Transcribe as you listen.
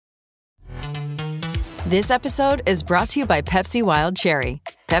This episode is brought to you by Pepsi Wild Cherry.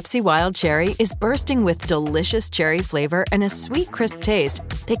 Pepsi Wild Cherry is bursting with delicious cherry flavor and a sweet, crisp taste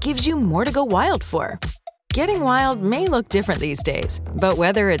that gives you more to go wild for. Getting wild may look different these days, but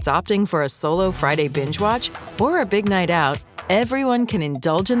whether it's opting for a solo Friday binge watch or a big night out, everyone can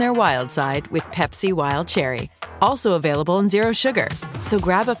indulge in their wild side with Pepsi Wild Cherry. Also available in Zero Sugar. So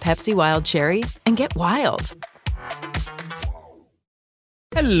grab a Pepsi Wild Cherry and get wild.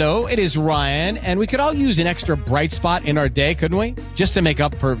 Hello, it is Ryan, and we could all use an extra bright spot in our day, couldn't we? Just to make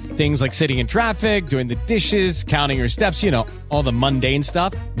up for things like sitting in traffic, doing the dishes, counting your steps, you know, all the mundane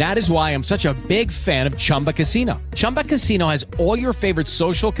stuff. That is why I'm such a big fan of Chumba Casino. Chumba Casino has all your favorite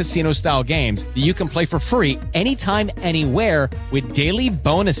social casino-style games that you can play for free anytime, anywhere with daily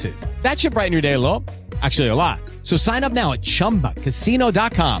bonuses. That should brighten your day a little. Actually, a lot. So sign up now at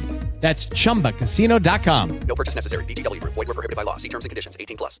ChumbaCasino.com. That's ChumbaCasino.com. No purchase necessary. VGW Group. Void where prohibited by law. See terms and conditions.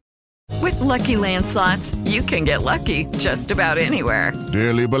 18+. With Lucky Land Slots, you can get lucky just about anywhere.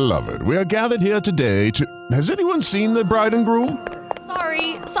 Dearly beloved, we are gathered here today to... Has anyone seen the bride and groom?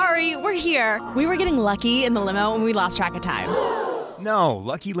 Sorry, we're here. We were getting lucky in the limo and we lost track of time. No,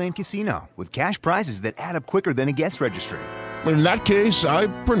 Lucky Land Casino, with cash prizes that add up quicker than a guest registry. In that case, I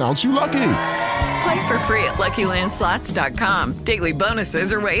pronounce you lucky. Play for free at LuckyLandSlots.com. Daily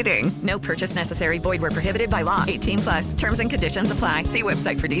bonuses are waiting. No purchase necessary. Void where prohibited by law. 18+. Terms and conditions apply. See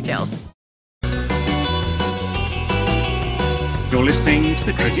website for details. You're listening to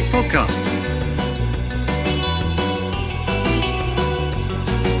the Cricket Podcast.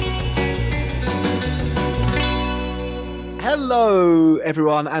 Hello,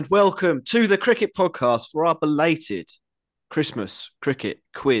 everyone, and welcome to the Cricket Podcast for our belated Christmas cricket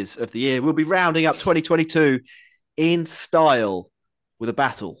quiz of the year. We'll be rounding up 2022 in style with a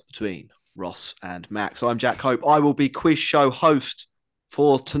battle between Ross and Max. I'm Jack Hope. I will be quiz show host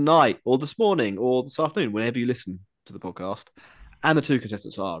for tonight or this morning or this afternoon, whenever you listen to the podcast. And the two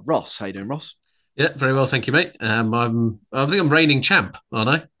contestants are Ross. How you doing, Ross? Yeah, very well, thank you, mate. I think I'm reigning champ, aren't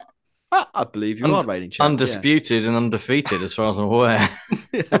I? I believe you are reigning champ. Undisputed and undefeated, as far as I'm aware.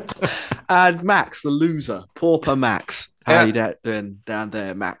 And Max, the loser, pauper Max. How are you doing down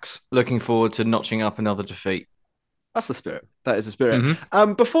there, Max? Looking forward to notching up another defeat. That's the spirit. That is the spirit.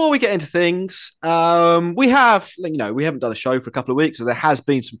 Mm-hmm. Before we get into things, we haven't done a show for a couple of weeks, so there has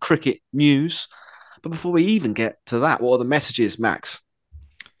been some cricket news. But before we even get to that, what are the messages, Max?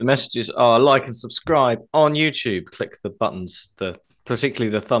 The messages are like and subscribe on YouTube. Click the buttons,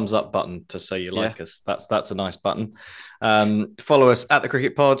 particularly the thumbs up button to say you like us. That's a nice button. Follow us at the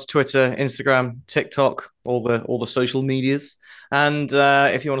Cricket Pod, Twitter, Instagram, TikTok, all the social medias. And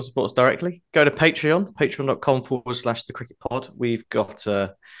if you want to support us directly, go to Patreon, patreon.com/the Cricket Pod. We've got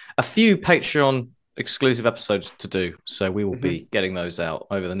a few Patreon exclusive episodes to do, so we will be getting those out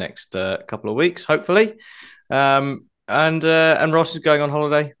over the next couple of weeks, hopefully. And Ross is going on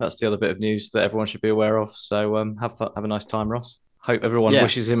holiday. That's the other bit of news that everyone should be aware of. So have a nice time, Ross. Hope everyone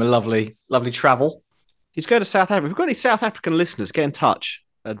wishes him a lovely travel. He's going to South Africa. If we've got any South African listeners, get in touch.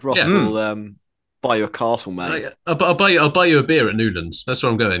 And Ross will buy you a castle, mate. I'll buy you a beer at Newlands. That's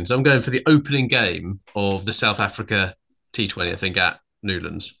where I'm going. So I'm going for the opening game of the South Africa T20, I think, at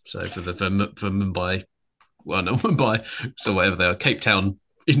Newlands. So for Mumbai, well, no, Mumbai, so whatever they are, Cape Town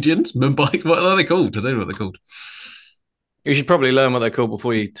Indians, Mumbai, what are they called? I don't know what they're called. You should probably learn what they're called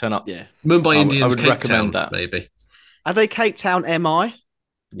before you turn up. Yeah, Mumbai Indians, I would Cape recommend Town, that. maybe. Are they Cape Town MI?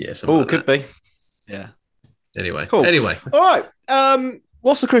 Yes. Yeah, could be. Yeah. Anyway, cool. Anyway, all right.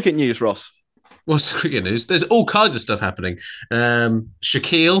 What's the cricket news, Ross? What's the cricket news? There's all kinds of stuff happening.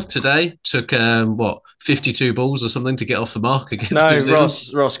 Shaquille today took 52 balls or something to get off the mark against New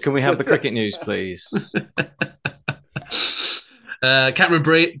Zealand. Ross, can we have the cricket news, please? Cameron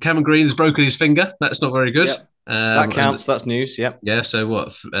Green has broken his finger. That's not very good. Yep. That counts. That's news. Yep. Yeah. So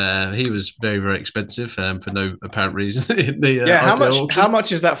what? He was very, very expensive for no apparent reason. How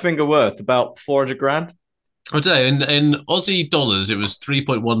much is that finger worth? About 400 grand. I'll tell you, in Aussie dollars, it was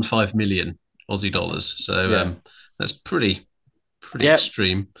 3.15 million Aussie dollars. So that's pretty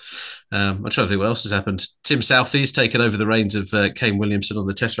extreme. I'm trying to think what else has happened. Tim Southey's taken over the reins of Kane Williamson on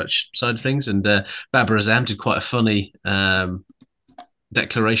the Test match side of things, and Babar Azam did quite a funny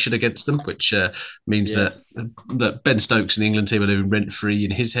declaration against them, which means that Ben Stokes and the England team are living rent-free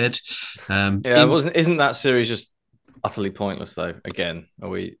in his head. Isn't that series just utterly pointless, though? Again,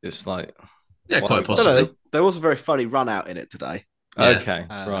 it's like... Yeah, quite possibly. There was a very funny run out in it today. Okay,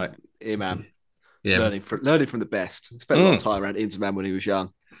 right. Yeah, man. Yeah. Learning from the best. Spent a lot of time around Inzamam when he was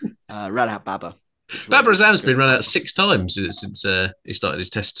young. Ran out Babar. Babar Azam's been run out 6 times since he started his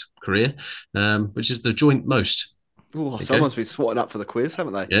Test career, which is the joint most. Oh, someone's been swatting up for the quiz,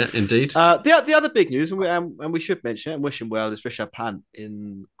 haven't they? Yeah, indeed. The other big news, and we should mention it and wish him well, is Rishabh Pant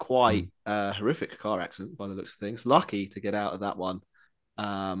in quite a horrific car accident by the looks of things. Lucky to get out of that one,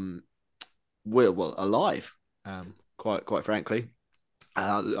 alive. Quite frankly,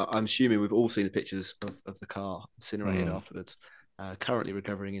 I'm assuming we've all seen the pictures of the car incinerated afterwards. Currently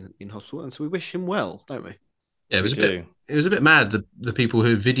recovering in hospital, and so we wish him well, don't we? Yeah, it was a bit mad. The people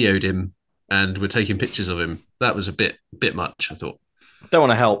who videoed him and were taking pictures of him. That was a bit much, I thought. Don't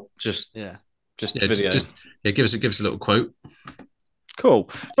want to help. Just video. Give us a little quote. Cool.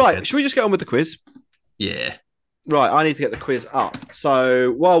 Right, should we just get on with the quiz? Yeah. Right, I need to get the quiz up.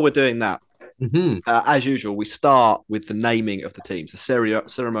 So while we're doing that, as usual, we start with the naming of the teams, the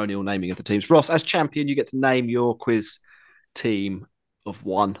ceremonial naming of the teams. Ross, as champion, you get to name your quiz team of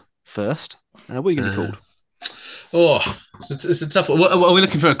one first. What are you going to be called? Oh, it's a tough one. Are we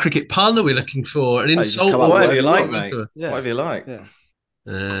looking for a cricket pun? Are we looking for an insult? Whatever you like, mate. Whatever you like.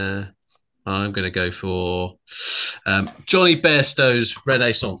 Yeah. I'm going to go for Johnny Bairstow's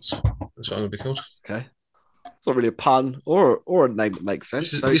Renaissance. That's what I'm going to be called. Okay. It's not really a pun or a name that makes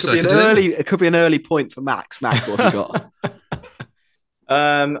sense. So it could be an early point for Max. Max, what have you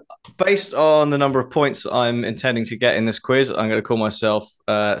got? Based on the number of points I'm intending to get in this quiz, I'm going to call myself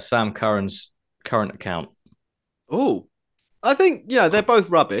Sam Curran's current account. Oh, I think they're both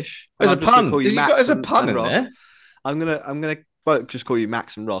rubbish. There's a pun. There's a pun in there. I'm gonna both just call you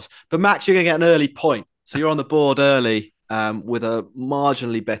Max and Ross. But Max, you're gonna get an early point, so you're on the board early with a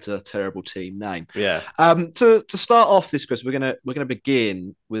marginally better terrible team name. Yeah. To start off this quiz, we're gonna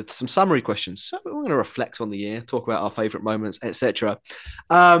begin with some summary questions. So we're gonna reflect on the year, talk about our favourite moments, etc.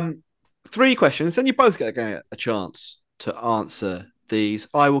 3 questions, and you both get a chance to answer these.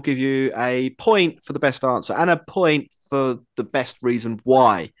 I will give you a point for the best answer and a point for the best reason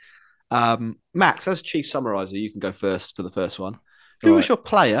why. Max, as chief summariser, you can go first for the first one. Who was your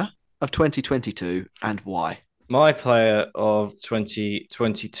player of 2022 and why? My player of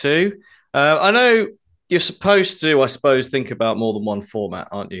 2022. I know you're supposed to, I suppose, think about more than one format,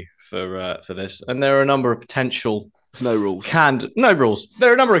 aren't you, for this? And there are a number of potential. No rules. No rules.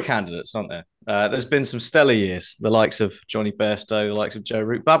 There are a number of candidates, aren't there? There's been some stellar years, the likes of Johnny Bairstow, the likes of Joe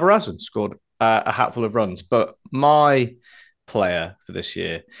Root. Babaruzin scored a hatful of runs. But my player for this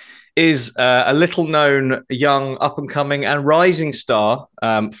year is a little-known, young, up-and-coming and rising star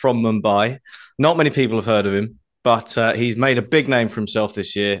from Mumbai. Not many people have heard of him, but he's made a big name for himself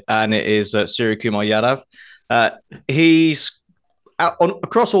this year, and it is Suryakumar Yadav. He's,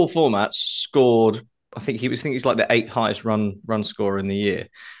 across all formats, scored... I think he's like the 8th highest run scorer in the year,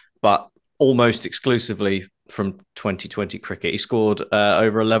 but almost exclusively from 2020 cricket. He scored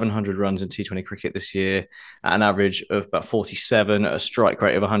over 1,100 runs in T20 cricket this year at an average of about 47, at a strike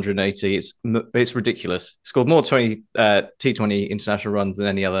rate of 180. It's ridiculous. He scored more T20 international runs than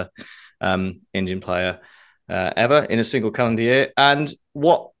any other Indian player ever in a single calendar year. And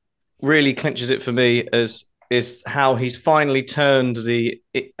what really clinches it for me is how he's finally turned the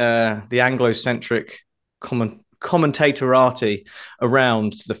Anglo-centric commentatorati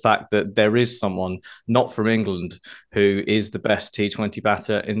around to the fact that there is someone not from England who is the best T20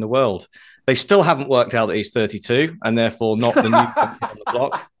 batter in the world. They still haven't worked out that he's 32 and therefore not the new on the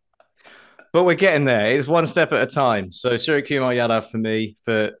block. But we're getting there. It's one step at a time. So Suryakumar Yadav for me,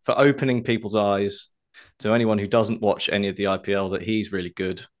 for opening people's eyes to anyone who doesn't watch any of the IPL that he's really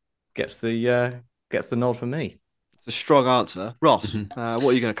good, gets the nod from me. It's a strong answer. Ross, what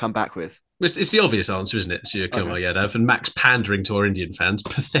are you going to come back with? It's the obvious answer, isn't it? Suryakumar Yadav, and Max pandering to our Indian fans.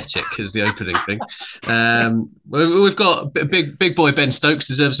 Pathetic is the opening thing. We've got big boy Ben Stokes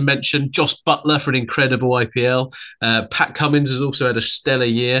deserves a mention. Joss Butler for an incredible IPL. Pat Cummins has also had a stellar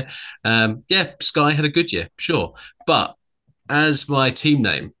year. Sky had a good year, sure. But as my team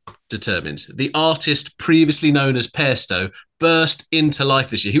name determines, the artist previously known as Bairstow burst into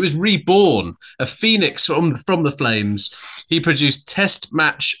life this year. He was reborn, a phoenix from the flames. He produced test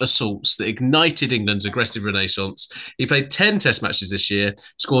match assaults that ignited England's aggressive renaissance. He played 10 test matches this year,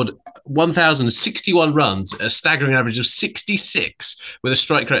 scored 1,061 runs at a staggering average of 66 with a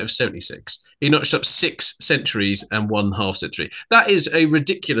strike rate of 76. He notched up 6 centuries and 1 half century. That is a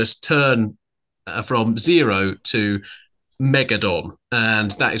ridiculous turn from zero to Megadon, and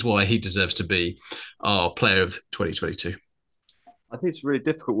that is why he deserves to be our player of 2022. I think it's a really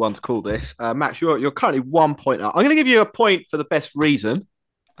difficult one to call this. Max, you're currently 1 point up. I'm going to give you a point for the best reason.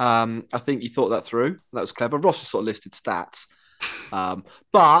 I think you thought that through. That was clever. Ross just sort of listed stats.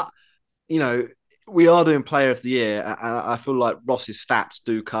 But, we are doing player of the year, and I feel like Ross's stats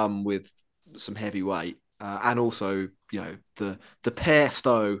do come with some heavy weight. And also, the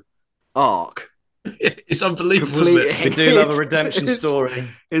Bairstow arc It's unbelievable, isn't it? We do love a redemption story.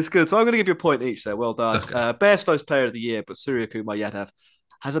 It's good. So I'm going to give you a point each there. Well done. Okay. Bairstow's Player of the Year, but Surya Kumar Yadav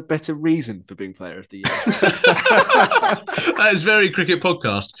has a better reason for being Player of the Year. That is very cricket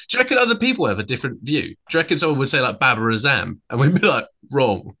podcast. Do you reckon other people have a different view? Do you reckon someone would say like Babar Azam and we'd be like,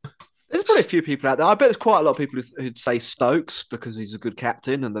 wrong? There's probably a few people out there. I bet there's quite a lot of people who'd say Stokes because he's a good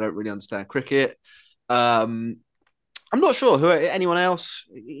captain and they don't really understand cricket. I'm not sure who anyone else.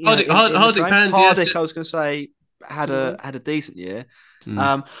 Hardik Pandya. Hardik, I was going to say, had a decent year.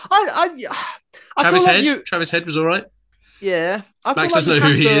 I Travis feel like Head. Travis Head was all right. Yeah, Max doesn't know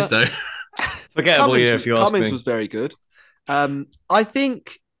who he is though. Forgettable year if you ask me. Cummins was very good. I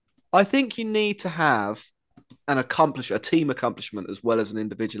think you need to have a team accomplishment as well as an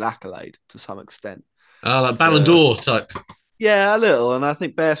individual accolade to some extent. Like Ballon d'Or type. Yeah, a little. And I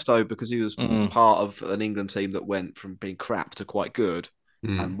think Bairstow, because he was part of an England team that went from being crap to quite good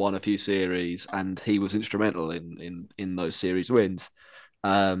and won a few series, and he was instrumental in those series wins,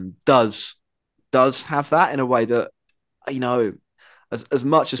 does have that in a way that, you know, as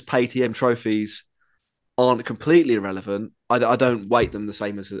much as PayTM trophies aren't completely irrelevant, I don't weight them the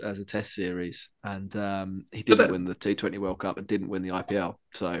same as a test series. And he didn't win the T20 World Cup and didn't win the IPL.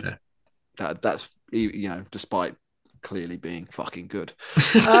 So that's, you know, despite clearly being fucking good.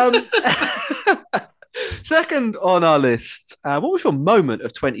 Second on our list, what was your moment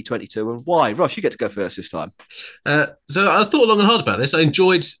of 2022 and why? Ross, you get to go first this time. So I thought long and hard about this. I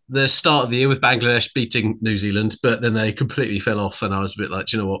enjoyed the start of the year with Bangladesh beating New Zealand, but then they completely fell off and I was a bit like,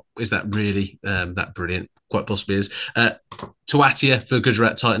 do you know what? Is that really that brilliant? Quite possibly is. Tawatia for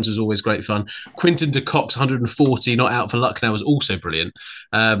Gujarat Titans was always great fun. Quinton de Kock's 140 not out for Lucknow was also brilliant.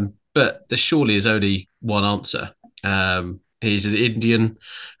 But there surely is only one answer. He's an Indian.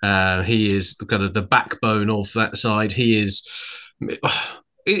 He is kind of the backbone of that side. He is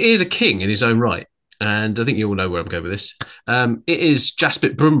a king in his own right. And I think you all know where I'm going with this. It is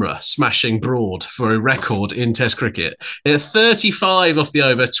Jasprit Bumrah smashing Broad for a record in Test cricket. 35 off the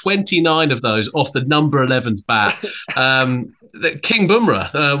over, 29 of those off the number 11's bat. King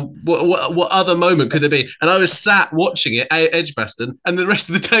Bumrah, what other moment could there be? And I was sat watching it at Edgbaston, and the rest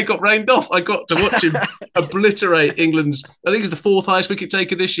of the day got rained off. I got to watch him obliterate England's, I think it's the fourth highest wicket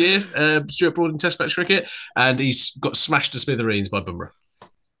taker this year, Stuart Broad in Test match cricket, and he's got smashed to smithereens by Bumrah.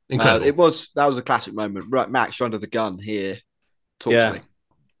 Incredible. That was a classic moment. Right, Max, you're under the gun here. Talk to me.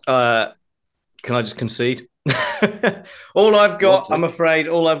 Can I just concede? all I've got, I'm afraid,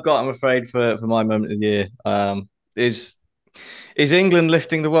 for my moment of the year is England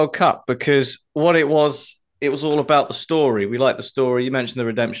lifting the World Cup, because what it was all about the story. We like the story. You mentioned the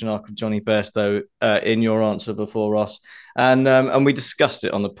redemption arc of Johnny Bairstow in your answer before, Ross, and we discussed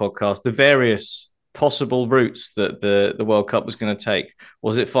it on the podcast. The various possible routes that the World Cup was going to take.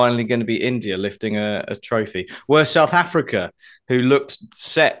 Was it finally going to be India lifting a trophy? Were South Africa, who looked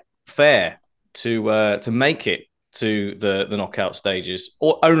set fair to make it to the knockout stages,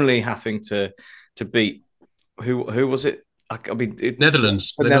 or only having to beat who was it? I mean,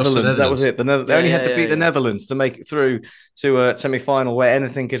 Netherlands. The Netherlands. That was it. They only had to beat the Netherlands to make it through to a semi-final where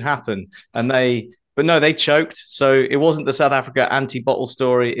anything could happen, But no, they choked. So it wasn't the South Africa anti-bottle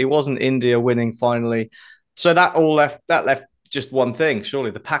story. It wasn't India winning finally. So that left just one thing, surely,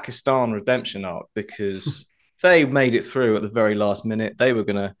 the Pakistan redemption arc, because they made it through at the very last minute. They were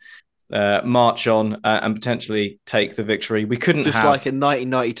going to march on and potentially take the victory. We couldn't just like in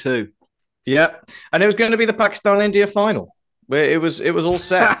 1992. Yeah, and it was going to be the Pakistan-India final. Where it was all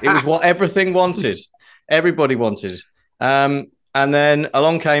set. It was what everything wanted. Everybody wanted. And then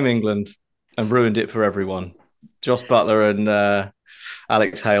along came England and ruined it for everyone. Joss Buttler and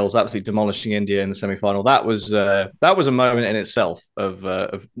Alex Hales absolutely demolishing India in the semi-final. That was a moment in itself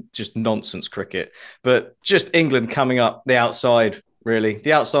of just nonsense cricket. But just England coming up the outside, really,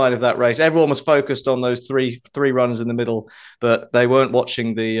 the outside of that race. Everyone was focused on those three runners in the middle, but they weren't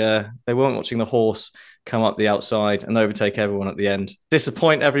watching the horse come up the outside and overtake everyone at the end.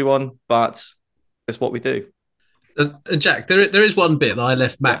 Disappoint everyone, but it's what we do. Jack, there is one bit that I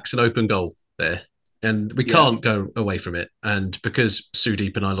left Max an open goal there, and we can't go away from it. And because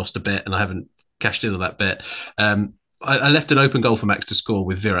Sudeep and I lost a bet and I haven't cashed in on that bet, I left an open goal for Max to score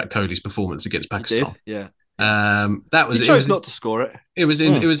with Virat Kohli's performance against Pakistan. Yeah. That was he chose not to score it. It was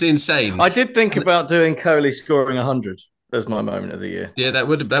insane. I did think about doing Kohli scoring 100 as my moment of the year. Yeah, that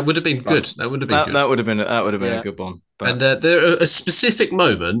would have been good. That would have been good. That would have been a good one. But... And a specific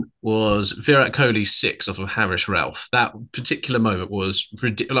moment was Virat Kohli's 6 off of Harish Ralph. That particular moment was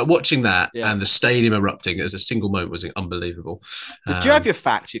ridiculous. Like watching that and the stadium erupting as a single moment was unbelievable. Did you have your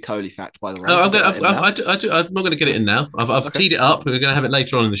Kohli fact, by the way? I'm not going to get it in now. I've teed it up. We're going to have it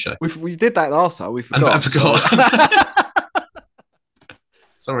later on in the show. We did that last time. We forgot. I forgot.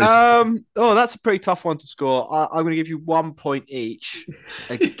 Sorry. That's a pretty tough one to score. I'm going to give you 1 point each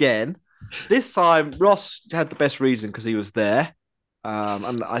again. This time, Ross had the best reason because he was there.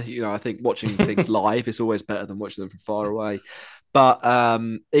 And I think watching things live is always better than watching them from far away. But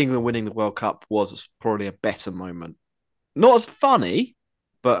England winning the World Cup was probably a better moment. Not as funny,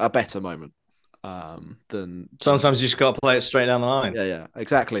 but a better moment. Than sometimes you just got to play it straight down the line. Yeah,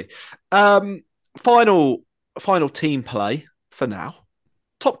 exactly. Final team play for now.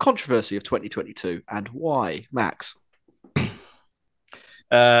 Top controversy of 2022 and why, Max?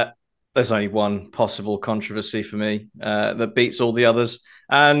 There's only one possible controversy for me that beats all the others.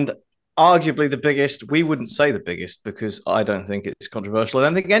 And arguably the biggest, we wouldn't say the biggest because I don't think it's controversial. I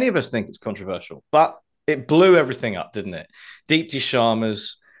don't think any of us think it's controversial, but it blew everything up, didn't it? Deepti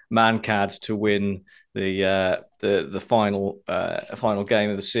Sharma's Mankad to win the final game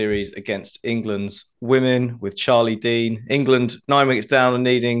of the series against England's women with Charlie Dean. England 9 wickets down and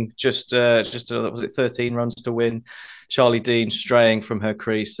needing just 13 runs to win. Charlie Dean straying from her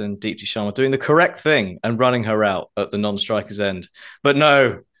crease and Deepti Sharma doing the correct thing and running her out at the non-striker's end. But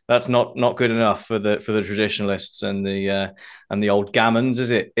no, that's not good enough for the traditionalists and the old gammons,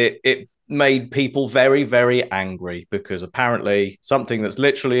 is it? It made people very, very angry because apparently something that's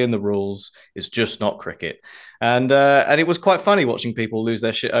literally in the rules is just not cricket. And it was quite funny watching people lose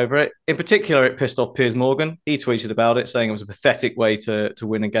their shit over it. In particular, it pissed off Piers Morgan. He tweeted about it, saying it was a pathetic way to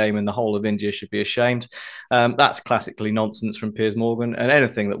win a game and the whole of India should be ashamed. That's classically nonsense from Piers Morgan, and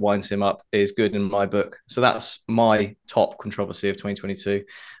anything that winds him up is good in my book. So that's my top controversy of 2022.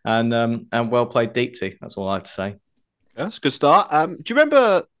 And well played, Deepti. That's all I have to say. Yeah, that's a good start. Do you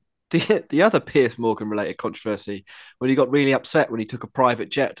remember the other Piers Morgan related controversy when he got really upset when he took a private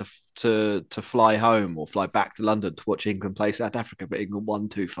jet to fly home or fly back to London to watch England play South Africa, but England won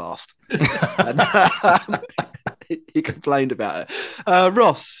too fast? And, he complained about it.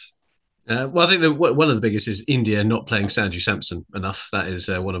 Ross? Well, I think one of the biggest is India not playing Sanju Samson enough. That is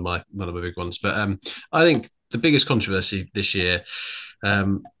one of my big ones. But I think the biggest controversy this year,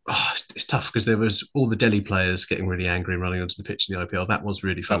 it's tough because there was all the Delhi players getting really angry and running onto the pitch in the IPL. That was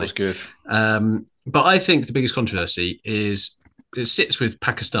really funny. That was good. But I think the biggest controversy it sits with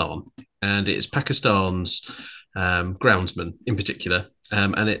Pakistan, and it's Pakistan's groundsman in particular.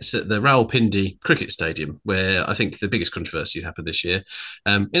 And it's at the Rawalpindi Cricket Stadium, where I think the biggest controversy happened this year.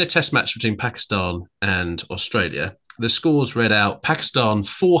 In a test match between Pakistan and Australia, the scores read out: Pakistan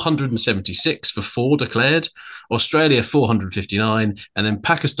 476 for 4 declared, Australia 459, and then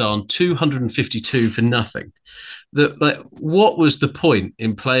Pakistan 252 for nothing. What was the point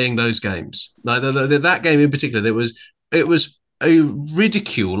in playing those games? That game in particular, it was a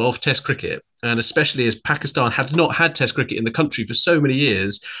ridicule of Test cricket. And especially as Pakistan had not had Test cricket in the country for so many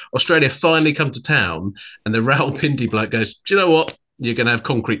years, Australia finally come to town, and the Rawalpindi bloke goes, "Do you know what? You're going to have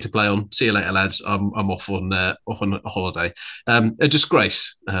concrete to play on. See you later, lads. I'm off on a holiday." A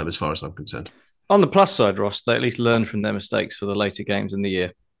disgrace, as far as I'm concerned. On the plus side, Ross, they at least learned from their mistakes for the later games in the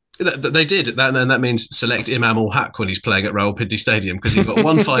year. They did, and that means select Imam ul Haq when he's playing at Rawalpindi Stadium, because he got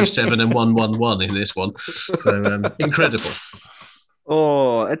 157 and 111 in this one. So incredible.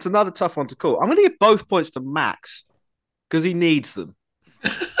 Oh, it's another tough one to call. I'm going to give both points to Max because he needs them.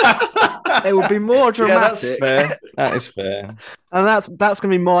 It would be more dramatic. Yeah, that's fair. That is fair. And that's going to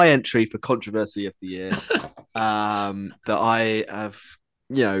be my entry for controversy of the year. That I have,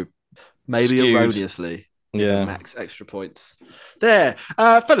 maybe skewed. Erroneously. Max extra points. There.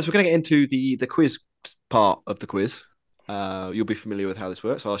 Fellas, we're going to get into the quiz part of the quiz. You'll be familiar with how this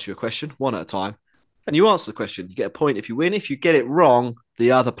works. I'll ask you a question, one at a time. And you answer the question. You get a point if you win. If you get it wrong,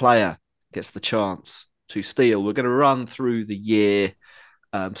 the other player gets the chance to steal. We're going to run through the year,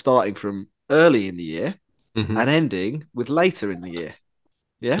 starting from early in the year and ending with later in the year.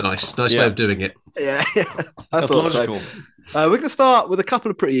 Yeah? Nice way of doing it. Yeah. That's logical. We're going to start with a couple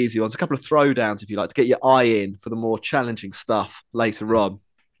of pretty easy ones, a couple of throwdowns, if you like, to get your eye in for the more challenging stuff later on.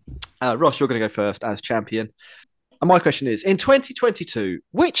 Ross, you're going to go first as champion. And my question is, in 2022,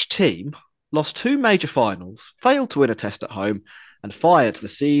 which team lost 2 major finals, failed to win a test at home, and fired the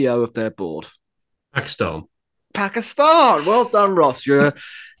CEO of their board? Pakistan. Well done, Ross. You're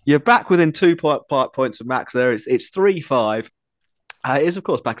back within 2 points of Max there. It's 3-5. It is, of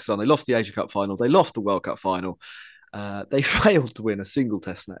course, Pakistan. They lost the Asia Cup final. They lost the World Cup final. They failed to win a single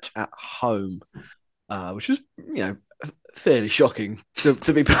Test match at home, which was, fairly shocking,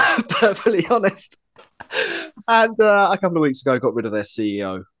 to be perfectly honest. And a couple of weeks ago, got rid of their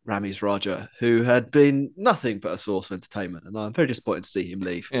CEO, Ramiz Raja, who had been nothing but a source of entertainment. And I'm very disappointed to see him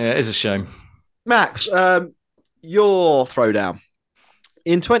leave. Yeah, it is a shame. Max, your throwdown.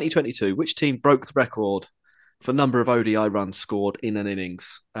 In 2022, which team broke the record for number of ODI runs scored in an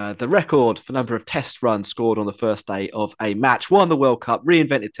innings? The record for number of Test runs scored on the first day of a match, won the World Cup,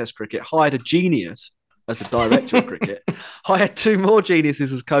 reinvented Test cricket, hired a genius as a director of cricket, hired 2 more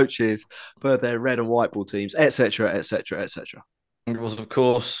geniuses as coaches for their red and white ball teams, etc., etc., etc. It was, of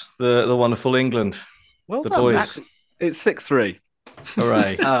course, the wonderful England. Well the done, boys. Max. It's 6-3.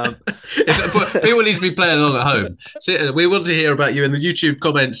 Hooray. People need to be playing along at home. So we want to hear about you in the YouTube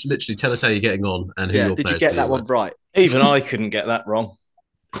comments. Literally tell us how you're getting on and who your did players you get that were. one right? Even I couldn't get that wrong.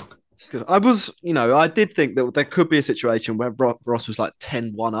 I was, I did think that there could be a situation where Ross was like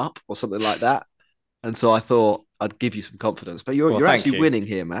 10-1 up or something like that. And so I thought I'd give you some confidence. But you're actually winning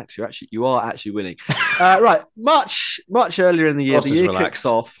here, Max. You are actually winning. Right. Much earlier in the year, the year kicks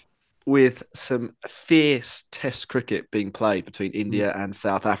off with some fierce Test cricket being played between India and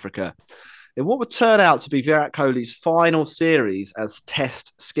South Africa. In what would turn out to be Virat Kohli's final series as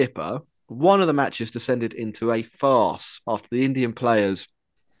Test skipper, one of the matches descended into a farce after the Indian players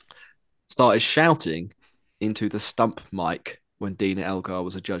started shouting into the stump mic when Dina Elgar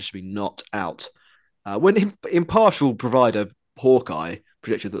was adjudged to be not out. When impartial provider Hawkeye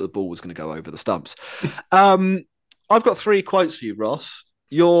predicted that the ball was going to go over the stumps. I've got 3 quotes for you, Ross.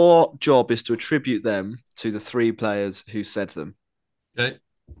 Your job is to attribute them to the 3 players who said them. Okay.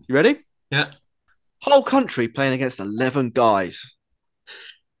 You ready? Yeah. Whole country playing against 11 guys.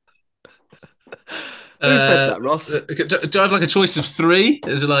 Who said that, Ross? Do I have like a choice of 3?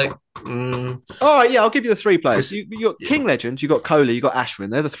 Is it like... All right, yeah, I'll give you the 3 players. You got King Legend, you got Kohli, you got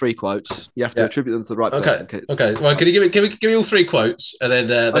Ashwin. They're the 3 quotes. You have to attribute them to the right person. Okay. Well, can you give me all 3 quotes, and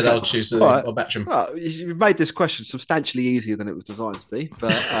then I'll choose. I'll batch them. Well, you've made this question substantially easier than it was designed to be,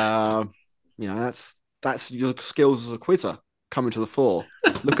 but that's your skills as a quizzer coming to the fore.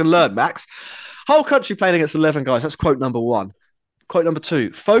 Look and learn, Max. Whole country playing against 11 guys. That's quote number 1. Quote number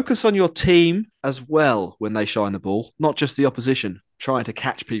 2, focus on your team as well when they shine the ball, not just the opposition, trying to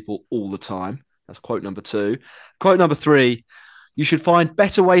catch people all the time. That's quote number 2. Quote number 3, you should find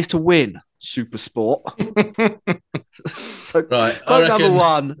better ways to win, super sport. So right, quote number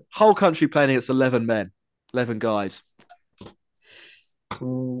 1, whole country playing against 11 men, 11 guys.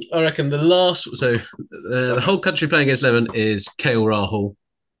 I reckon the whole country playing against 11 is KL Rahul.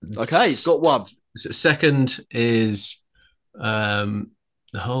 Okay, he's got 1. Second is...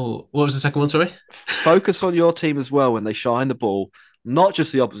 what was the second one? Sorry. Focus on your team as well when they shine the ball, not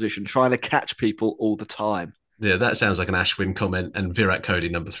just the opposition, trying to catch people all the time. Yeah, that sounds like an Ashwin comment. And Virat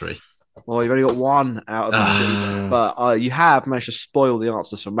Kohli number 3. Well, you've only got 1 out of the 3, but you have managed to spoil the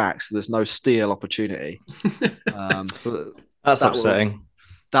answers for Max. So there's no steal opportunity. That's upsetting.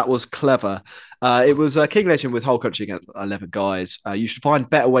 That was clever. It was King Legend with whole country against 11 guys. You should find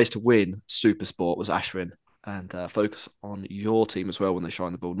better ways to win. Super sport was Ashwin. And focus on your team as well when they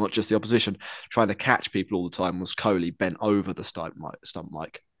shine the ball, not just the opposition. Trying to catch people all the time was Kohli bent over the stump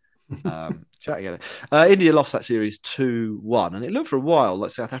mic. India lost that series 2-1, and it looked for a while like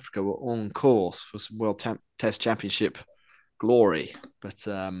South Africa were on course for some World Test Championship glory, but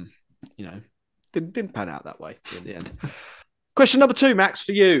didn't pan out that way in the end. Question number 2, Max,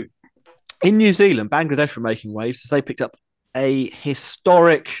 for you. In New Zealand, Bangladesh were making waves as they picked up a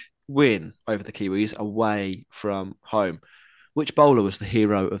historic win over the Kiwis away from home. Which bowler was the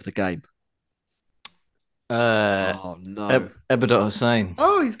hero of the game? Oh no, Ebadot Hussain.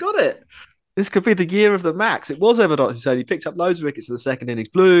 Oh, he's got it. This could be the year of the Max. It was Ebadot Hussain. He picked up loads of wickets in the second innings,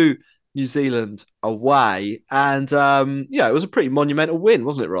 blew New Zealand away, and it was a pretty monumental win,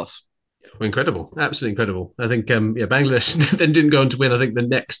 wasn't it, Ross? Incredible, absolutely incredible. I think Bangladesh then didn't go on to win, I think, the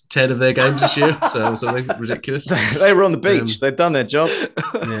next 10 of their games this year, so something ridiculous. They were on the beach. They'd done their job.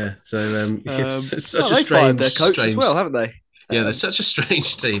 Yeah, so it's such a strange their coach as well, haven't they? Yeah, they're such a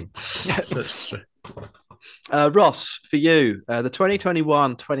strange team. Such a strange. Ross, for you, the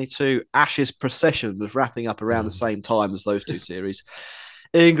 2021-22 Ashes procession was wrapping up around the same time as those 2 series.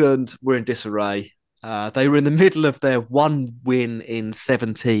 England were in disarray. They were in the middle of their 1 win in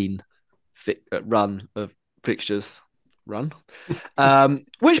 17 run of fixtures.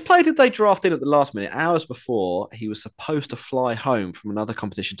 Which player did they draft in at the last minute, hours before he was supposed to fly home from another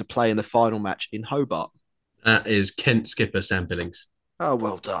competition to play in the final match in Hobart? That is Kent skipper Sam Billings. Oh,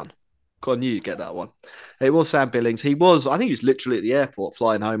 well done. God, I knew you'd get that one. It was Sam Billings. I think he was literally at the airport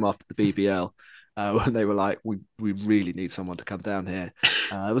flying home after the BBL. when they were like, we really need someone to come down here.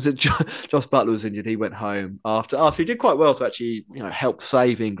 Was it Josh Buttler was injured? He went home after he did quite well to actually help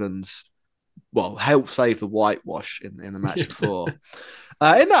save help save the whitewash in the match before.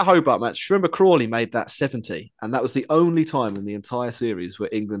 In that Hobart match, remember Crawley made that 70, and that was the only time in the entire series where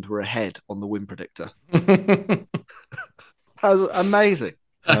England were ahead on the win predictor. That was amazing.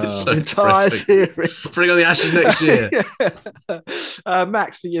 So entire series. Bring on the Ashes next year. Yeah.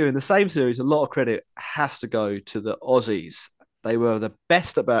 Max, for you, in the same series, a lot of credit has to go to the Aussies. They were the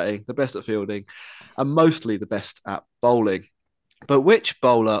best at batting, the best at fielding, and mostly the best at bowling. But which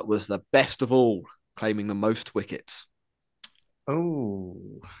bowler was the best of all, claiming the most wickets?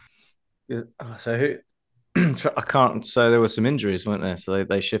 Oh, so who? I can't. So there were some injuries, weren't there? So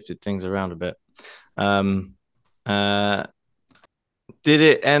they shifted things around a bit. Did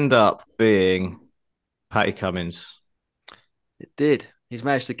it end up being Patty Cummins? It did. He's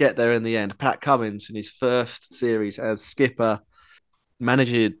managed to get there in the end. Pat Cummins, in his first series as skipper,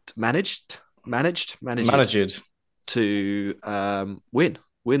 managed to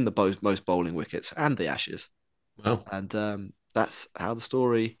win the most bowling wickets and the Ashes. Wow. And that's how the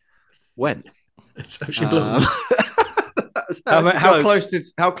story went. It's actually blows. How close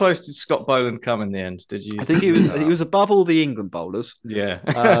did Scott Boland come in the end? Did you? I think he was above all the England bowlers. Yeah.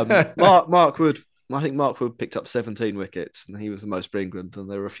 Mark Wood. I think Mark Wood picked up 17 wickets, and he was the most for England.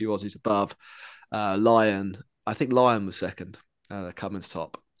 And there were a few Aussies above. Lyon was second. Cummins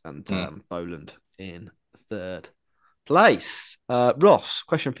top, and Boland in third place. Ross,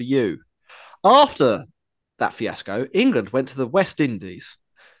 question for you. After that fiasco, England went to the West Indies,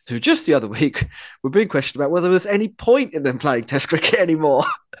 who just the other week were being questioned about whether there was any point in them playing Test cricket anymore.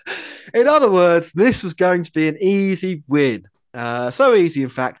 In other words, this was going to be an easy win. So easy, in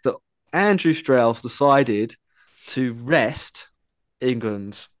fact, that Andrew Strauss decided to rest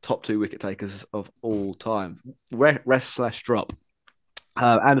England's top 2 wicket takers of all time. Rest/drop.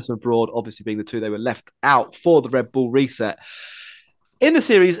 Anderson and Broad, obviously being the 2 they were left out for the Red Bull reset. In the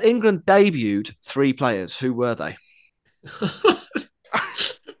series, England debuted 3 players. Who were they?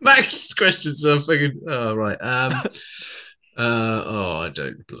 Max's questions are thinking, oh, right. I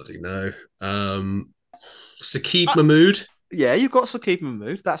don't bloody know. Saqib Mahmood. Yeah, you've got Saqib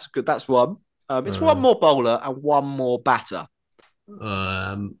Mahmood. That's good. That's one. It's one more bowler and one more batter.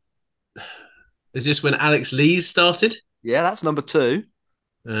 Is this when Alex Lees started? Yeah, that's number 2.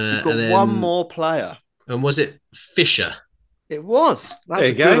 So you've got one more player. And was it Fisher? It was. That's there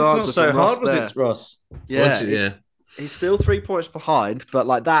you go. Not so hard, was it, Ross? Yeah. He's still 3 points behind, but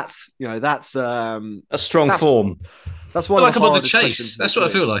like that's a strong form. That's one. I feel like I'm on the chase. That's what I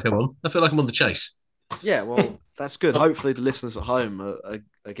feel like I'm on. I feel like I'm on the chase. Yeah, well, that's good. Hopefully, the listeners at home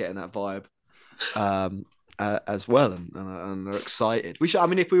are getting that vibe as well, and are excited. We should. I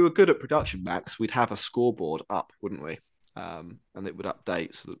mean, if we were good at production, Max, we'd have a scoreboard up, wouldn't we? And it would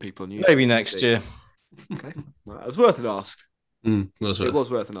update so that people knew. Maybe next year. Okay, well, it was worth an ask. It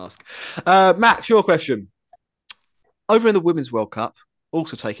was worth an ask. Max, your question. Over in the Women's World Cup,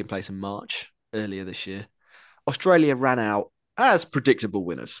 also taking place in March earlier this year, Australia ran out as predictable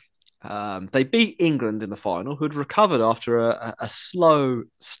winners. They beat England in the final, who had recovered after a slow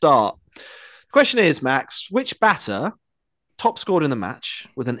start. The question is, Max, which batter top scored in the match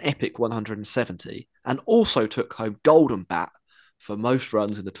with an epic 170 and also took home Golden Bat for most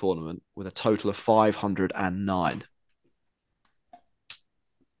runs in the tournament with a total of 509?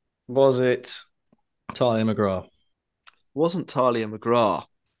 Was it Talia McGrath? Wasn't Talia McGrath.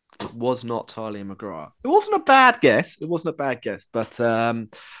 It was not Talia McGrath. It wasn't a bad guess. But the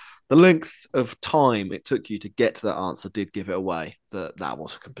length of time it took you to get to that answer did give it away. That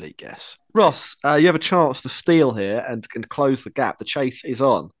was a complete guess. Ross, you have a chance to steal here and close the gap. The chase is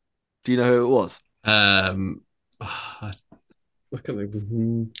on. Do you know who it was? I can't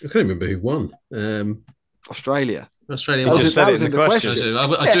remember who won. Australia. I just said it in the question.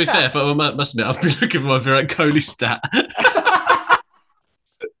 To be fair, I must admit, I've been looking for my Virat Kohli stat.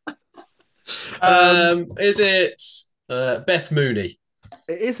 Is it Beth Mooney?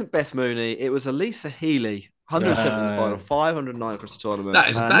 It isn't Beth Mooney. It was Elisa Healy. 107 in the final, 509 across the tournament. That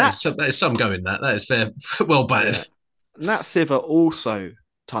is some going. That is fair. Well batted. Yeah. Nat Siver also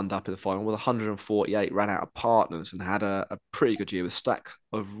turned up in the final with 148, ran out of partners and had a pretty good year with stacks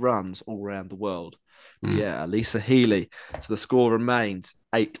of runs all around the world. Yeah, Elisa Healy. So the score remains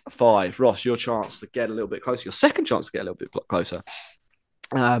 8-5. Ross, your chance to get a little bit closer. Your second chance to get a little bit closer.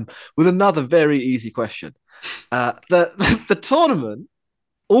 With another very easy question. The tournament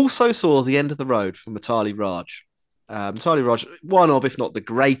also saw the end of the road for Mithali Raj. Mithali Raj, one of, if not the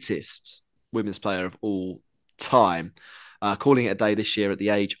greatest women's player of all time. calling it a day this year at the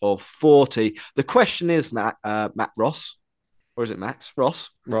age of 40. The question is, Matt Ross, or is it Max? Ross?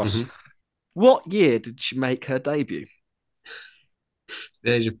 Ross. Mhm. What year did she make her debut?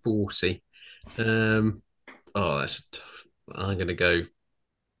 The age of 40. That's tough. I'm going to go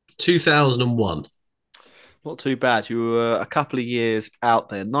 2001. Not too bad. You were a couple of years out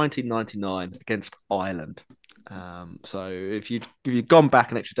there, 1999 against Ireland. So if you'd gone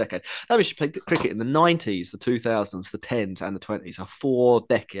back an extra decade, that means she played cricket in the 90s, the 2000s, the 10s, and the 20s. A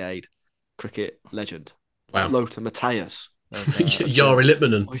 4-decade cricket legend. Wow. Lothar Matthäus. Jari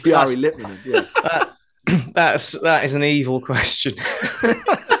Litmanen. Jari Litmanen, yeah. That is an evil question.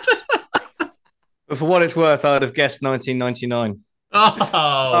 But for what it's worth, I'd have guessed 1999.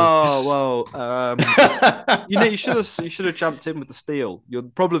 Oh well, you should have jumped in with the steal. Your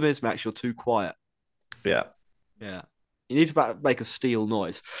problem is, Max, you're too quiet. Yeah. You need to make a steel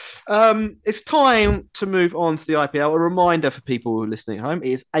noise. It's time to move on to the IPL. A reminder for people who are listening at home: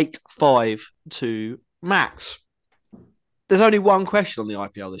 it is 8-5 to Max. There's only one question on the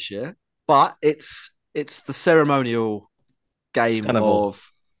IPL this year, but it's the ceremonial game of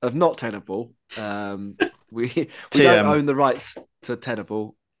not tenable. We don't own the rights to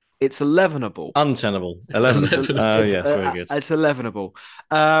tenable. It's 11able. Untenable. 11. Oh, yeah, very good. It's 11able.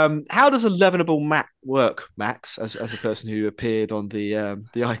 How does 11able work, Max, as a person who appeared on the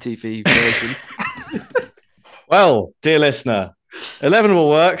ITV version? Well, dear listener, 11able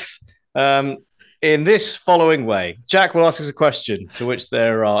works in this following way. Jack will ask us a question to which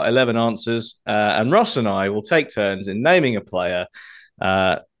there are 11 answers, and Ross and I will take turns in naming a player,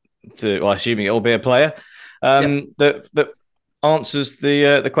 assuming it will be a player, that answers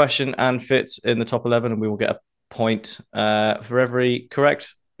the question and fits in the top 11, and we will get a point for every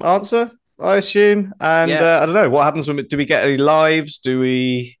correct answer, I assume. And I don't know what happens when do we get any lives? Do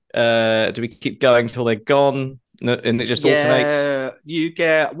we keep going until they're gone and it just alternates? You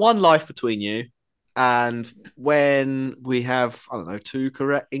get one life between you, and when we have, I don't know, 2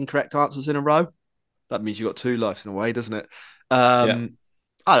 incorrect answers in a row, that means you've got 2 lives in a way, doesn't it? I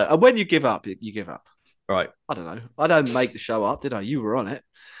don't know. When you give up, you give up. Right. I don't know. I don't make the show up, did I? You were on it.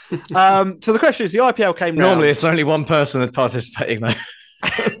 So the question is, the IPL came round. Normally, it's only one person participating, though.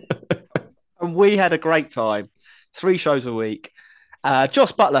 And we had a great time. 3 shows a week.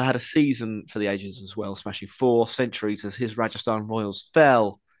 Joss Buttler had a season for the ages as well, smashing 4 centuries as his Rajasthan Royals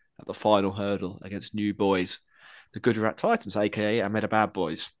fell at the final hurdle against new boys, the Gujarat Titans, a.k.a. Ahmedabad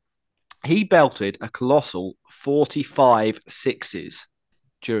boys. He belted a colossal 45 sixes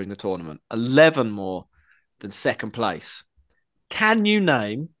during the tournament, 11 more than second place. Can you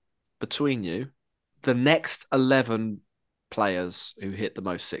name, between you, the next 11 players who hit the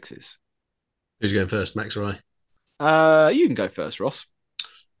most sixes? Who's going first, Max or I? You can go first, Ross.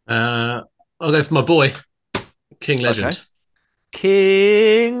 I'll go for my boy, King Legend. Okay.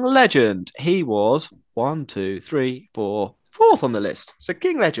 King Legend. He was 4th on the list. So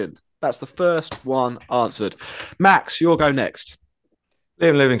King Legend. That's the first one answered. Max, you'll go next.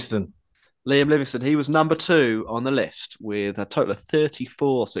 Liam Livingstone. He was number 2 on the list with a total of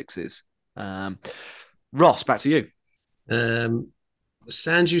 34 sixes. Ross, back to you.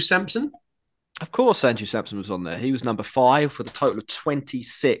 Sanju Samson. Of course, Sanju Samson was on there. He was number 5 with a total of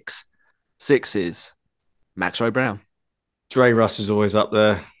 26 sixes. Max O'Brown. Dre Russ is always up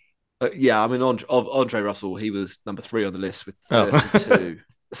there. Yeah, I mean, Andre Russell, he was number 3 on the list with 32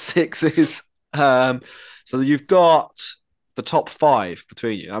 sixes. So you've got the top 5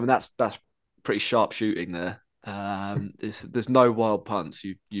 between you. I mean, that's pretty sharp shooting there. There's no wild punts.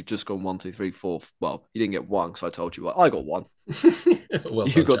 You've just gone 1, 2, 3, 4. Well, you didn't get 1 because I told you. I got 1. Well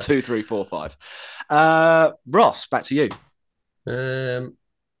You've got Jack. 2, 3, 4, 5. Ross, back to you. I'm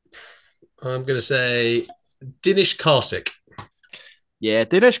going to say Dinesh Karthik. Yeah,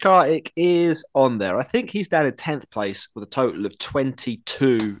 Dinesh Karthik is on there. I think he's down in 10th place with a total of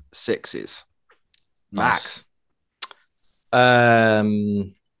 22 sixes. Max. Killer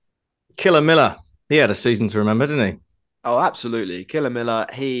Miller. He had a season to remember, didn't he? Oh, absolutely. Killer Miller,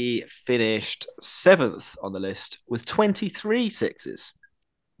 he finished 7th on the list with 23 sixes.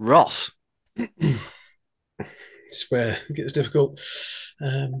 Ross. It's where it gets difficult.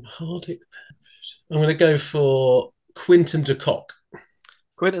 Hardik. I'm going to go for Quinton de Kock.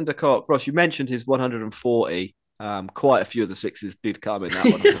 Quinton de Kock. Ross, you mentioned his 140. Quite a few of the sixes did come in that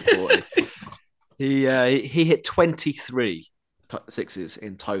 140. He hit 23 sixes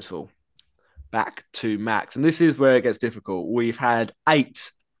in total. Back to Max. And this is where it gets difficult. We've had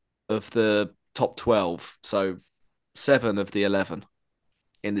 8 of the top 12. So 7 of the 11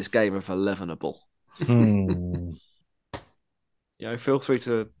 in this game of 11able. Hmm. Feel free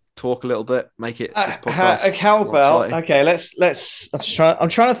to talk a little bit, make it this podcast how more about exciting. okay? Let's. I'm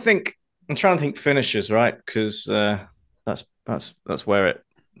trying to think. I'm trying to think finishers, right? Because that's where it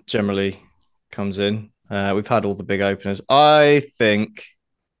generally comes in. We've had all the big openers. I think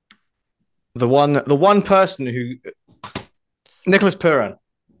the one person who Nicholas Puran.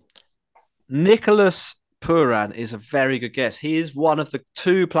 Nicholas Puran is a very good guess. He is one of the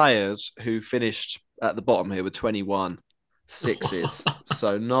 2 players who finished at the bottom here with 21 sixes.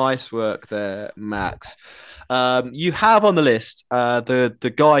 So nice work there, Max. You have on the list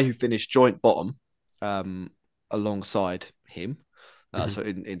the guy who finished joint bottom alongside him. So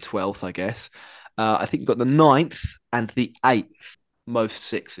in 12th, I guess. I think you've got the 9th and the 8th most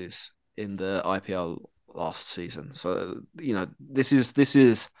sixes in the IPL last season. So this is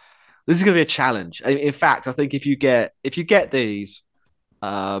going to be a challenge. In fact, I think if you get these,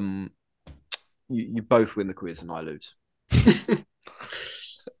 you both win the quiz and I lose.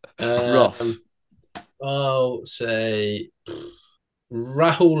 Ross, I'll say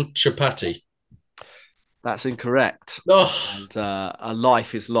Rahul Tripathi. That's incorrect. Oh. And a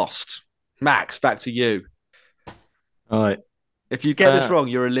life is lost. Max, back to you. All right. If you get this wrong,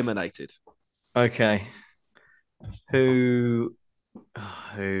 you're eliminated. Okay. Who's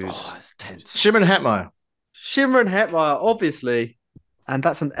it's tense. Shimron Hetmeyer. Shimron Hetmeyer, obviously. And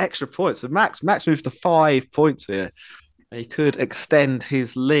that's an extra point. So Max moves to 5 points here. He could extend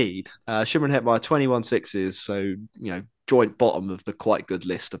his lead. Shimron Hetmeyer, 21 sixes. So, joint bottom of the quite good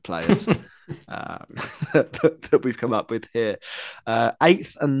list of players that we've come up with here.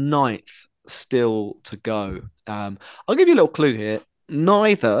 8th and 9th still to go. I'll give you a little clue here.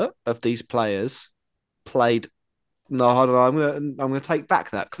 Neither of these players played. No, hold on. I'm going to take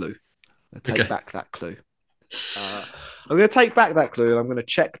back that clue. I'm going to take back that clue. I'm going to take back that clue, and I'm going to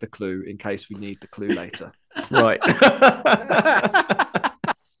check the clue in case we need the clue later. Right. So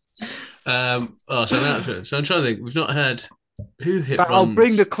I'm trying to think. We've not had who hit. I'll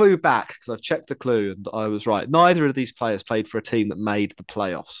bring the clue back because I've checked the clue and I was right. Neither of these players played for a team that made the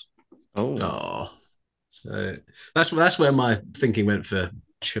playoffs. Oh. So that's where my thinking went for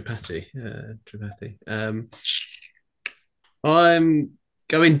Tripathi. I'm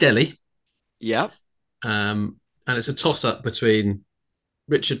going Delhi. Yeah. And it's a toss-up between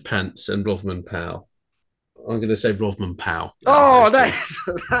Richard Pants and Rovman Powell. I'm going to say Rovman Powell. Oh,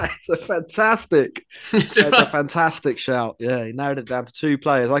 that's a fantastic. That's a fantastic shout. Yeah, he narrowed it down to 2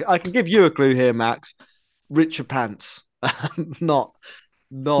 players. I can give you a clue here, Max. Richard Pants, not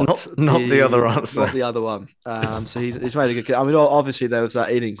the other answer, not the other one. So he's made a good. I mean, obviously there was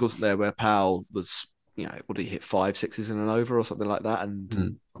that innings, wasn't there, where Powell was, what did he hit 5 sixes in an over or something like that,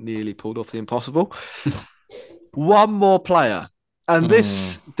 and nearly pulled off the impossible. One more player. And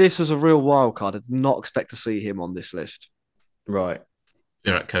this is a real wild card. I did not expect to see him on this list. Right.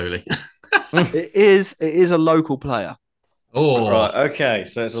 Virat Kohli. It is a local player. Oh, right. Okay.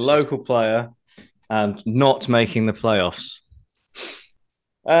 So it's a local player and not making the playoffs.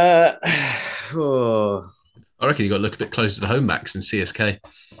 I reckon you got to look a bit closer to home, Max, in CSK.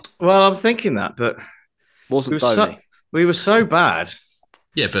 Well, I'm thinking that, but wasn't Dhoni. We were so bad.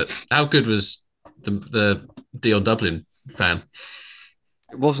 Yeah, but how good was the Dion Dublin fan?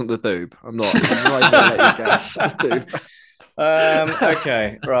 It wasn't the Doob. I'm not even going to let you guess. The Doob.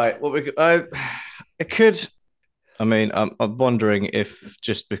 Okay, right. Well, it could. I mean, I'm wondering if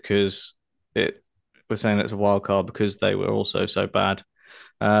just because we're saying it's a wild card because they were also so bad.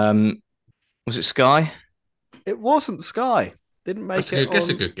 Was it Sky? It wasn't Sky. Didn't make That's it. That's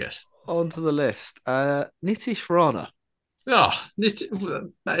a good guess. Onto the list. Nitish Rana. Oh,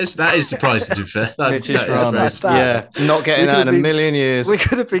 that is surprising to be fair. Nitish Rana. Yeah, not getting that in a million years. We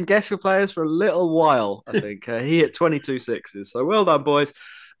could have been guessing players for a little while, I think. He hit 22 sixes. So well done, boys.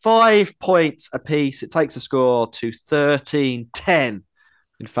 5 points apiece. It takes a score to 13-10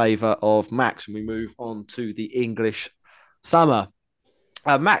 in favour of Max. And we move on to the English summer.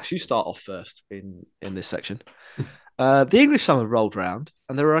 Max, you start off first in this section. The English summer rolled round,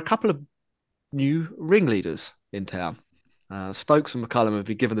 and there were a couple of new ringleaders in town. Stokes and McCullum have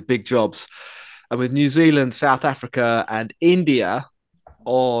been given the big jobs. And with New Zealand, South Africa, and India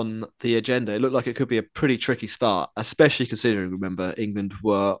on the agenda, it looked like it could be a pretty tricky start, especially considering, remember, England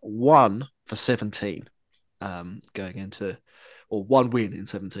were 1 for 17 going into, or 1 win in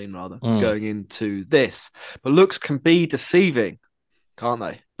 17 rather, going into this. But looks can be deceiving, can't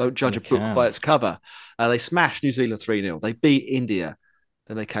they? Don't judge a book by its cover. They smashed New Zealand 3-0. They beat India.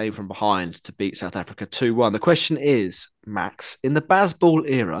 Then they came from behind to beat South Africa 2-1. The question is, Max, in the Bazball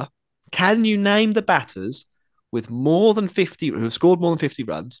era, can you name the batters with more than 50, who have scored more than 50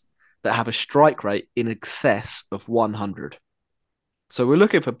 runs, that have a strike rate in excess of 100? So we're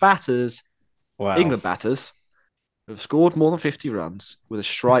looking for batters, Wow. England batters, who have scored more than 50 runs with a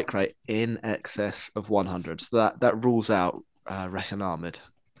strike rate in excess of 100. So that rules out Rehan Ahmed,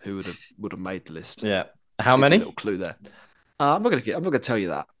 who would have made the list. Yeah. How Give you many? A little clue there. I'm not gonna tell you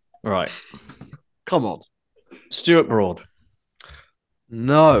that. Right. Come on. Stuart Broad.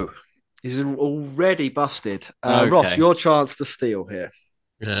 No, he's already busted. Okay. Ross, your chance to steal here.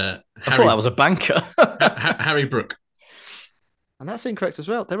 I thought that was a banker. Harry Brook. And that's incorrect as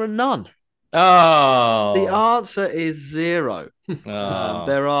well. There are none. Oh. The answer is 0. Oh.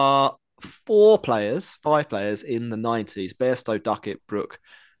 There are 5 players in the 90s: Bairstow, Duckett, Brook,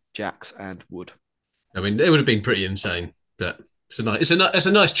 Jacks, and Wood. I mean, it would have been pretty insane, but it's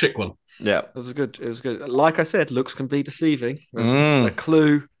a nice trick one. Yeah. It was good. Like I said, looks can be deceiving. Mm. A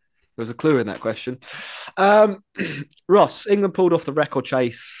clue. There was a clue in that question. Ross, England pulled off their record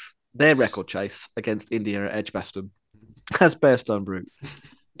chase against India at Edgbaston as Bairstow and Brook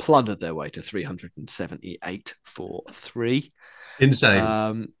plundered their way to 378 for 3.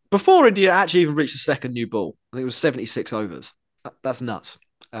 Insane. Before India actually even reached the second new ball. I think it was 76 overs. That's nuts.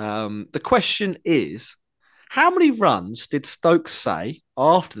 The question is, how many runs did Stokes say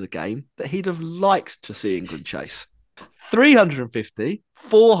after the game that he'd have liked to see England chase? 350,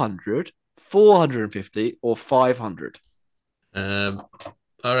 400, 450, or 500? I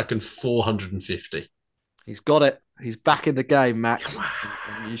reckon 450. He's got it. He's back in the game, Max.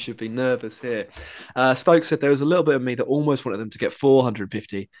 You should be nervous here. Stokes said there was a little bit of me that almost wanted them to get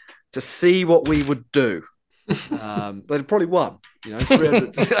 450 to see what we would do. They'd probably won,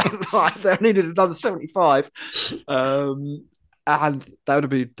 300. They needed another 75, and that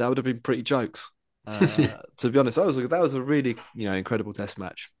would have been pretty jokes. To be honest, that was a really incredible test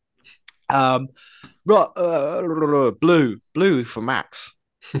match. Blue for Max.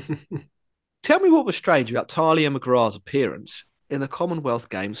 Tell me what was strange about Talia McGrath's appearance in the Commonwealth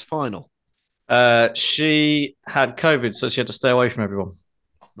Games final. She had COVID, so she had to stay away from everyone.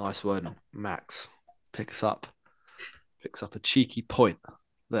 Nice one, Max. Picks up a cheeky point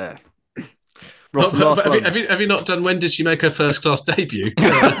there. Ross, have you not done when did she make her first class debut?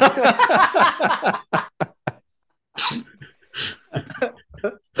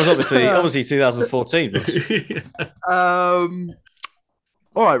 obviously 2014. All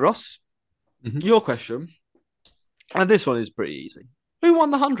right, Ross. Mm-hmm. Your question, and this one is pretty easy. Who won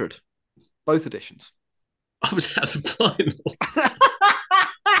the 100? Both editions. I was at the final.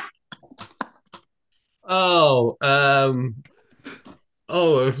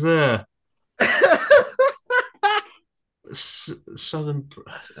 Yeah. Southern.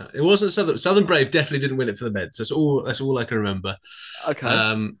 It wasn't Southern. Southern Brave definitely didn't win it for the Meds. That's all I can remember. Okay.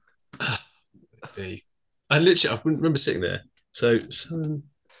 I remember sitting there. So Southern.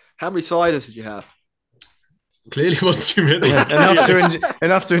 How many ciders did you have? Clearly wasn't too many. Yeah,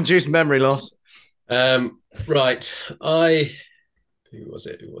 enough to induce memory loss. Right. Who was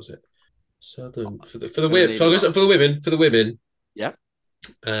it? Southern for the women. So I guess for the women. Yeah.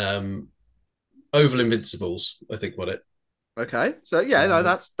 Oval Invincibles, I think, won it. Okay. So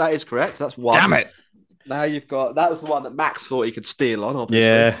that is correct. That's one. Damn it. Now that was the one that Max thought he could steal on, obviously.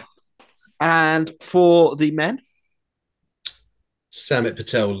 Yeah. And for the men? Samit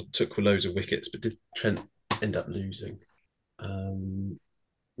Patel took loads of wickets, but did Trent end up losing? No,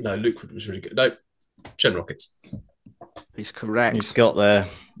 Luke Wood was really good. No, Trent Rockets. He's correct. He's got there.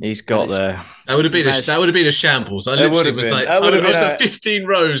 That would have been a shambles. I literally was like, I was at 15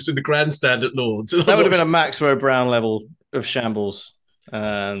 rows in the grandstand at Lords. That would have been a Maxwell Brown level of shambles,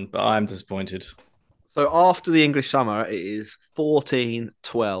 but I'm disappointed. So after the English summer, it is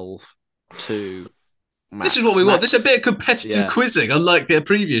 14-12 to Max. This is what we want. This is a bit of competitive quizzing, unlike the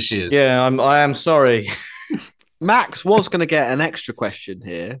previous years. Yeah, I am sorry. Max was going to get an extra question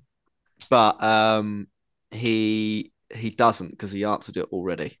here, but he doesn't because he answered it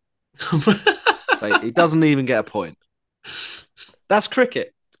already. So he doesn't even get a point. That's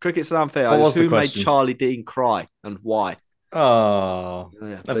cricket. Cricket's unfair. Who made Charlie Dean cry and why? Oh,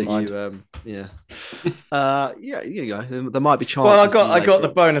 never mind. There you go. There might be chances. Well, I got the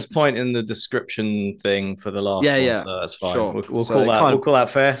bonus point in the description thing for the last one, so that's fine. Sure. We'll call that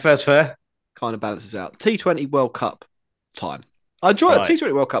fair. Fair's fair. Kind of balances out. T20 World Cup time. I enjoyed it.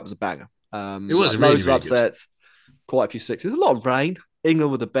 T20 World Cup was a banger. It was loads really of upsets, quite a few sixes, a lot of rain.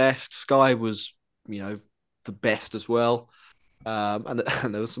 England were the best. Sky was, the best as well.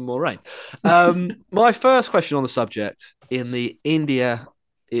 And there was some more rain. My first question on the subject in the India,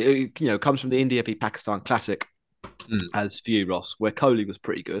 comes from the India v Pakistan Classic as view, Ross, where Kohli was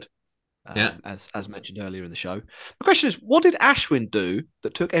pretty good. As mentioned earlier in the show. The question is, what did Ashwin do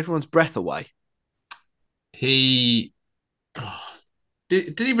that took everyone's breath away? He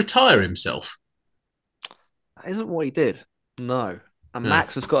Did he retire himself? That isn't what he did. No. And No.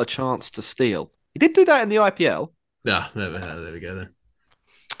 Max has got a chance to steal. He did do that in the IPL. There we go then.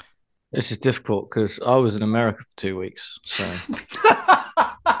 This is difficult because I was in America for 2 weeks, so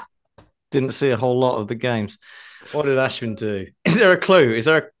didn't see a whole lot of the games. What did Ashwin do? Is there a clue? Is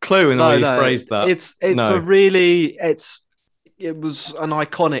there a clue in the way you phrased that? It was an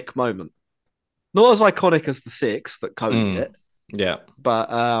iconic moment. Not as iconic as the six that Kohli hit. Yeah.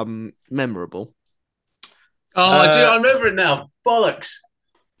 But memorable. Oh, I do. I remember it now. Bollocks.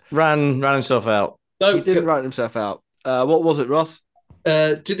 Ran himself out. No, He didn't write himself out. What was it, Ross?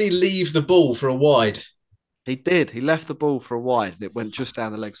 Did he leave the ball for a wide? He did. He left the ball for a wide and it went just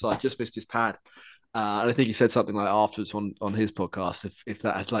down the leg side, just missed his pad. And I think he said something like afterwards on his podcast, if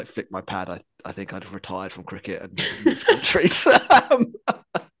that had like flicked my pad, I think I'd have retired from cricket and moved countries.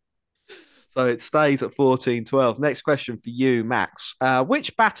 So it stays at 14-12. Next question for you, Max.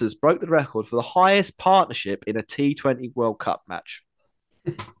 Which batters broke the record for the highest partnership in a T20 World Cup match?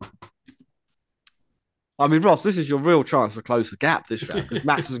 I mean, Ross, this is your real chance to close the gap this round because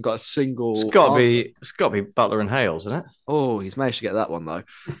Max hasn't got a single. It's got to be Butler and Hales, isn't it? Oh, he's managed to get that one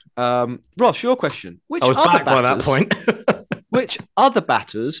though. Ross, your question. I was back by that point. Which other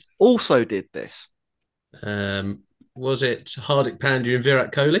batters also did this? Was it Hardik Pandya and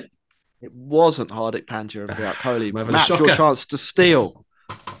Virat Kohli? It wasn't Hardik Pandya and Virat Kohli. I'm having a Max, your shocker. chance to steal.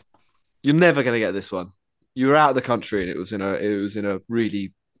 You're never going to get this one. You were out of the country, and it was in a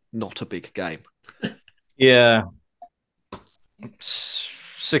really not a big game. Yeah.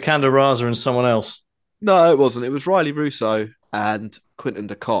 Sikandar Raza and someone else. No, it wasn't. It was Riley Russo and Quinton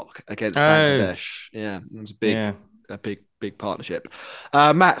de Kock against Bangladesh. Yeah, it was a big partnership.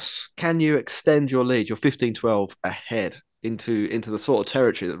 Max, can you extend your lead? You're 15-12 ahead into the sort of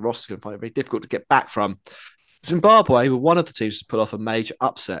territory that Ross is going to find it very difficult to get back from. Zimbabwe were one of the teams to pull off a major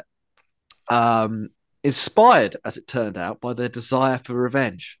upset, inspired, as it turned out, by their desire for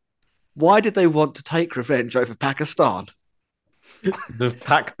revenge. Why did they want to take revenge over Pakistan? The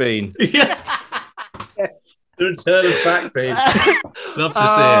Pac Bean. Yeah. Yes. The return of Pac Bean. Love to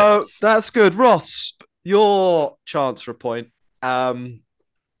see it. That's good. Ross, your chance for a point.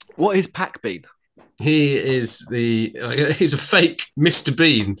 What is Pac Bean? He's a fake Mr.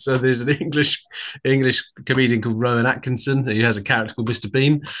 Bean. So there's an English comedian called Rowan Atkinson who has a character called Mr.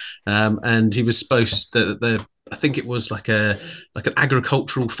 Bean, and he was supposed to. I think it was like an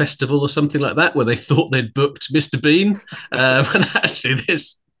agricultural festival or something like that, where they thought they'd booked Mr. Bean, and actually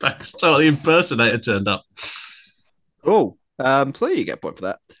this Pakistani impersonator turned up. Oh, so you get a point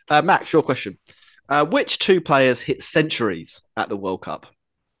for that. Max, your question: which two players hit centuries at the World Cup?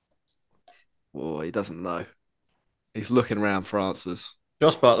 Oh, he doesn't know. He's looking around for answers.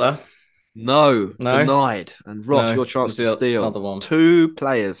 Josh Butler. No, denied. And Ross, your chance to steal. Other one. Two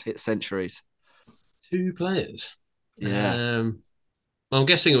players hit centuries. Two players. Yeah. I'm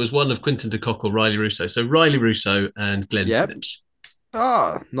guessing it was one of Quinton de Kock or Riley Russo. So Riley Russo and Glenn Phillips.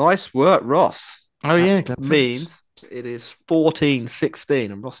 Ah, nice work, Ross. Oh, yeah. That means it is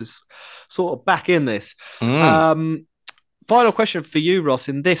 14-16, and Ross is sort of back in this. Final question for you, Ross.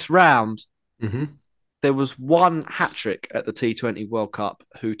 In this round, there was one hat-trick at the T20 World Cup.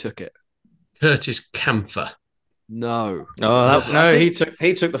 Who took it? Curtis Camphor. No. No, he took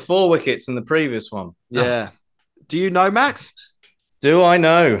the 4 wickets in the previous one. Yeah. Do you know, Max? Do I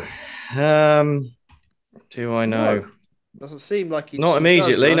know? Do I know? No. Doesn't seem like he. Not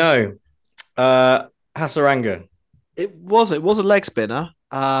immediately. No. Hasaranga. It was a leg spinner.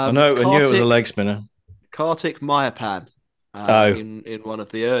 I knew it was a leg spinner. Kartik Mayapan. In one of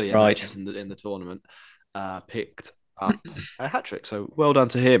the earlier matches in the tournament, picked up a hat trick. So well done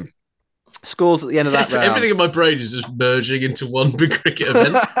to him. Scores at the end of that round. Everything in my brain is just merging into one big cricket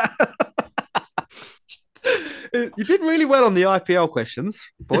event. You did really well on the IPL questions,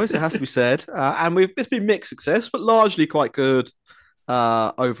 boys. It has to be said, and it's been mixed success, but largely quite good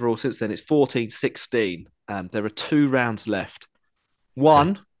overall. Since then, it's 14-16. There are 2 rounds left.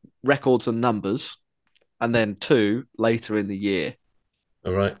 1, records and numbers, and then 2 later in the year.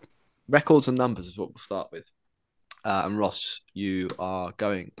 All right. Records and numbers is what we'll start with. And Ross, you are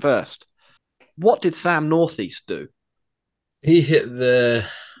going first. What did Sam Northeast do? He hit the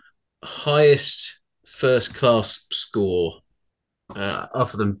highest first-class score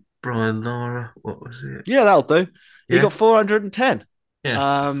other than Brian Lara. What was it? Yeah, that'll do. He got 410.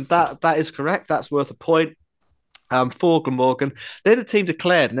 Yeah. That is correct. That's worth a point. For Glamorgan. Then the team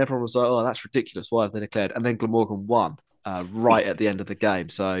declared, and everyone was like, oh, that's ridiculous. Why have they declared? And then Glamorgan won right at the end of the game.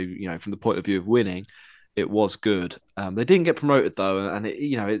 So, from the point of view of winning, it was good. They didn't get promoted, though. And,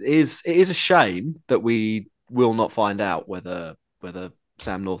 it is a shame that we will not find out whether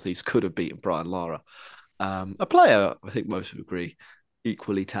Sam Northeast could have beaten Brian Lara. A player, I think most would agree,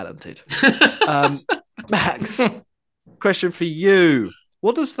 equally talented. Max, question for you.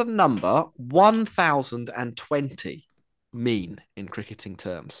 What does the number 1020 mean in cricketing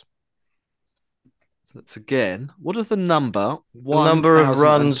terms? So that's again, what is the number? The number of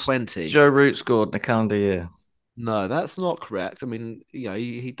runs 20? Joe Root scored in a calendar year. No, that's not correct. I mean,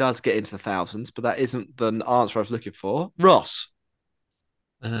 he does get into the thousands, but that isn't the answer I was looking for. Ross.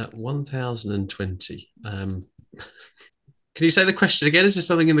 1020. Can you say the question again? Is there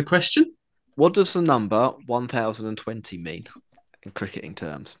something in the question? What does the number 1020 mean in cricketing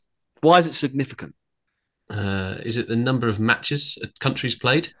terms? Why is it significant? Is it the number of matches a country's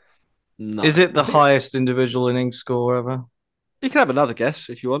played? No. Is it the highest individual innings score ever? You can have another guess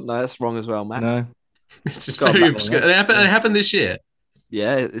if you want. No, that's wrong as well, Max. No. It's just very obscure. It happened this year.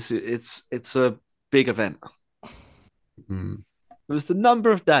 Yeah, it's a big event. Hmm. It was the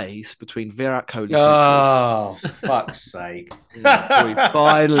number of days between Virat Kohli Oh, for fuck's sake. we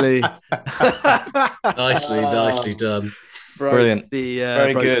finally nicely done. Brilliant.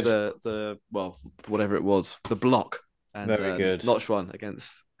 Very good. The whatever it was, the block. And, very good. Notch one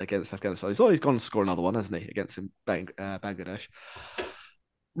against Afghanistan. He's gone to score another one, hasn't he, against Bangladesh.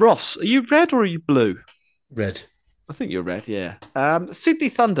 Ross, are you red or are you blue? Red. I think you're red, yeah. Sydney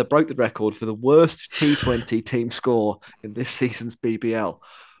Thunder broke the record for the worst T20 team score in this season's BBL.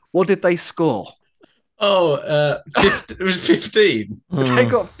 What did they score? It was 15. They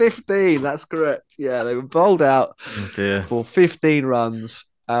got 15, that's correct. Yeah, they were bowled out for 15 runs.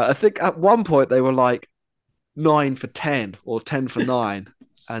 I think at one point they were like 9 for 10 or 10 for 9,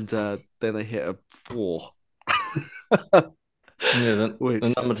 and then they hit a 4. Yeah,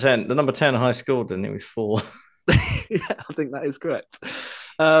 the number 10 high scored, didn't it? With 4. Yeah, I think that is correct.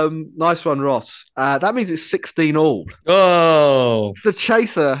 Nice one, Ross. That means it's 16 all. Oh, the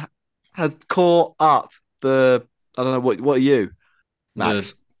chaser has caught up the. I don't know what are you,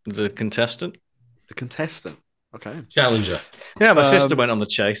 Max? The contestant. The contestant. Okay. Challenger. Yeah, my sister went on the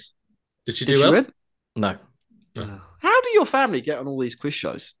chase. Did she do well? Win? No. How do your family get on all these quiz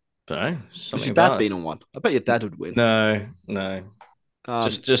shows? Has your dad been on one? I bet your dad would win. No.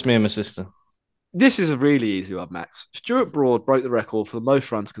 Just me and my sister. This is a really easy one, Max. Stuart Broad broke the record for the most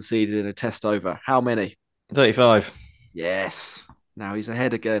runs conceded in a test over. How many? 35. Yes. Now he's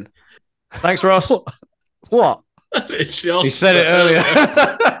ahead again. Thanks, Ross. What? He said it earlier.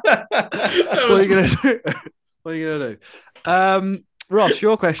 What are you going to do? What are you going to do? Ross,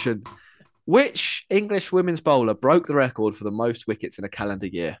 your question. Which English women's bowler broke the record for the most wickets in a calendar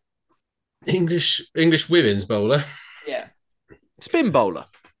year? English women's bowler. Yeah. Spin bowler.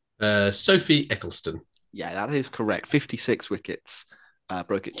 Sophie Eccleston. Yeah, that is correct. 56 wickets.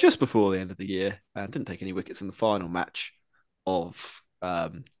 Broke it just before the end of the year and didn't take any wickets in the final match of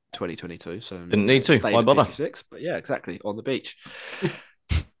 2022. So didn't need to. Why bother? 56, but yeah, exactly. On the beach.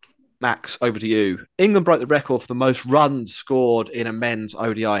 Max, over to you. England broke the record for the most runs scored in a men's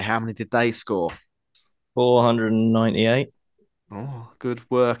ODI. How many did they score? 498. Oh, good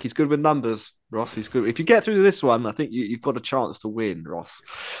work. He's good with numbers, Ross. He's good. If you get through this one, I think you've got a chance to win, Ross.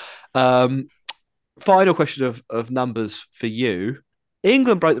 Final question of numbers for you.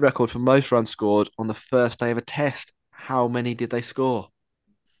 England broke the record for most runs scored on the first day of a test. How many did they score?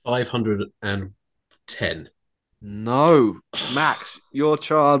 510. No. Max, your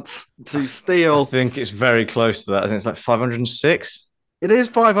chance to steal. I think it's very close to that. I think it's like 506. It is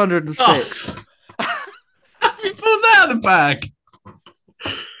 506. Oh. How did you pull that out of the bag?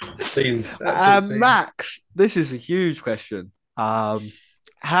 Scenes. Max, this is a huge question.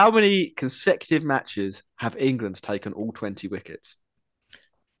 How many consecutive matches have England taken all 20 wickets?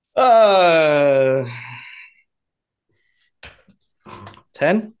 10?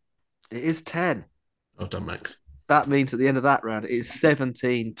 It is 10. Well done, Max. That means at the end of that round, it is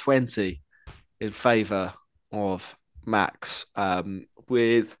 17-20 in favour of Max,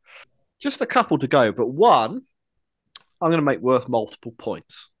 with just a couple to go. But one, I'm going to make worth multiple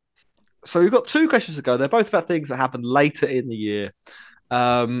points. So we've got 2 questions to go. They're both about things that happened later in the year.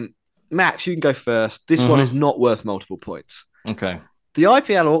 Max, you can go first. This one is not worth multiple points. Okay. The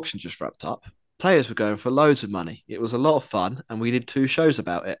IPL auction just wrapped up. Players were going for loads of money. It was a lot of fun, and we did 2 shows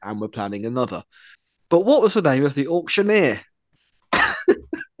about it, and we're planning another. But what was the name of the auctioneer?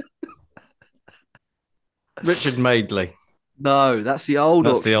 Richard Madeley. No, that's the old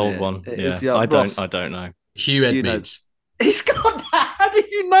That's auctioneer. the old one. I don't know. Hugh Edmeades. He's got that. How did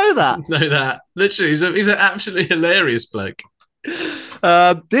you know that? Know that. Literally, he's an absolutely hilarious bloke.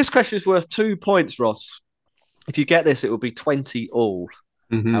 This question is worth 2 points, Ross. If you get this, it will be 20 all,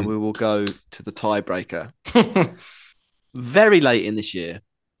 and we will go to the tiebreaker. Very late in this year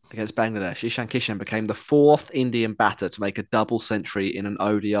against Bangladesh, Ishan Kishan became the 4th Indian batter to make a double century in an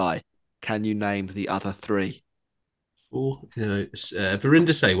ODI. Can you name the other 3? Virender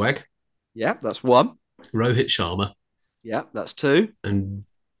Sehwag. Yeah, that's 1. Rohit Sharma. Yeah, that's 2. And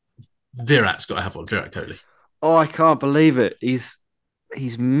Virat's got to have one. Virat Kohli. Oh, I can't believe it. He's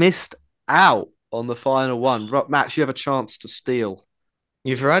missed out on the final one. Max, you have a chance to steal.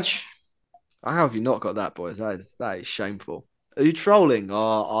 Yuvraj? How have you not got that, boys? That is shameful. Are you trolling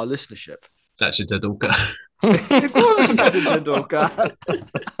our listenership? Sachin Tendulkar. It was Sachin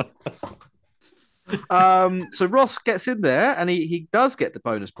Tendulkar. So Ross gets in there and he does get the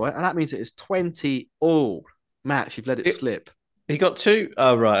bonus point, and that means it is 20 all. Max, you've let it slip. He got 2?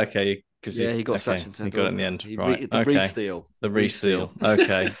 Oh, right, okay. He got Sachin Tendulkar. He got it in the end. Right. The re-steal. The re-steal.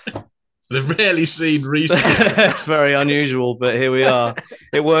 Okay. The rarely seen re-steal. It's very unusual, but here we are.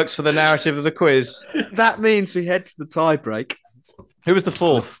 It works for the narrative of the quiz. That means we head to the tie break. Who was the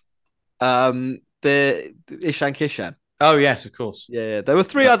 4th? The Ishan Kishan. Oh, yes, of course. Yeah. There were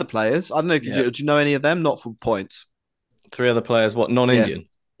 3 other players. I don't know. Do you know any of them? Not for points. 3 other players. What, non-Indian?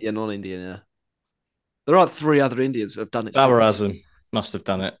 Yeah, non-Indian, yeah. There aren't 3 other Indians that have done it. Babar Azam must have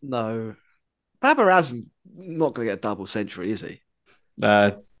done it. No. Babar Azam not going to get a double century, is he?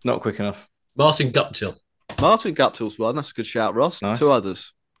 Not quick enough. Martin Guptill. Martin Guptill's one. That's a good shout, Ross. Nice. 2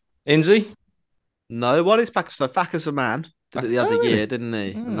 others. Inzi? No, one is Pakistan. Fakhar Zaman did it the other year, didn't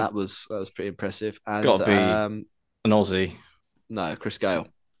he? Mm. And that was pretty impressive. And Got to be an Aussie. No, Chris Gale.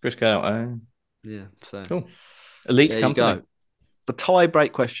 Chris Gale. Yeah. So cool. Elite company. Go. The tie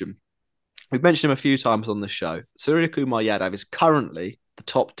break question. We've mentioned him a few times on this show. Surya Kumar Yadav is currently the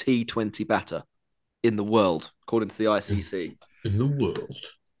top T20 batter in the world, according to the ICC. In the world.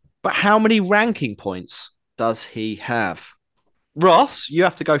 But how many ranking points does he have? Ross, you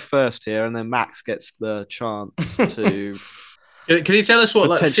have to go first here, and then Max gets the chance to. Can you tell us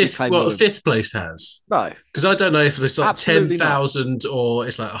what fifth place has? No, because I don't know if it's like Absolutely 10,000 or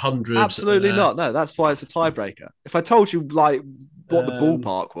it's like 100. Absolutely not. No, that's why it's a tiebreaker. If I told you like what the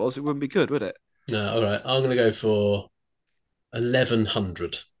ballpark was, it wouldn't be good, would it? No, all right. I'm going to go for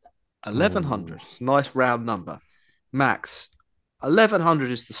 1,100. 1,100. It's a nice round number. Max, 1,100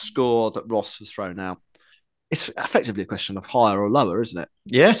 is the score that Ross has thrown out. It's effectively a question of higher or lower, isn't it?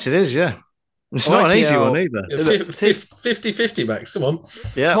 Yes, it is, yeah. It's not an easy one either. 50-50, Max. Come on.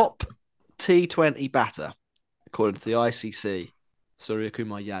 Yeah. Top T20 batter, according to the ICC, Surya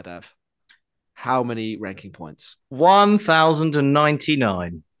Kumar Yadav. How many ranking points?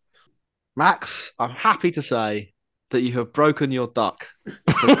 1,099. Max, I'm happy to say that you have broken your duck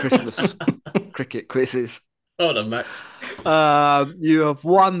for Christmas cricket quizzes. Hold on, Max. You have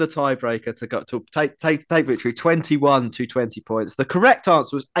won the tiebreaker to take victory, 21 to 20 points. The correct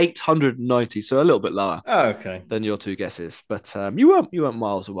answer was 890, so a little bit lower. Oh, okay. Than your 2 guesses, but you weren't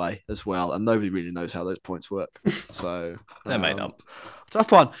miles away as well, and nobody really knows how those points work. So they're made up.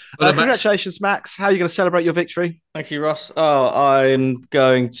 Tough one. Congratulations, Max. How are you going to celebrate your victory? Thank you, Ross. Oh, I'm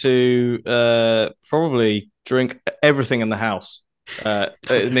going to probably drink everything in the house.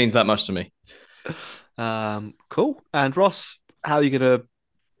 It means that much to me. Cool. And Ross, how are you going to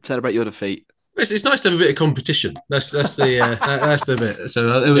celebrate your defeat? It's nice to have a bit of competition. That's the bit.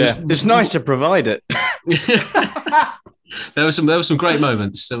 So it's nice to provide it. There were some great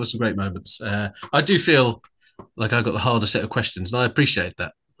moments. I do feel like I got the harder set of questions, and I appreciate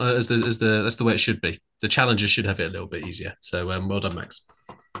that. That's the way it should be. The challengers should have it a little bit easier. So well done, Max.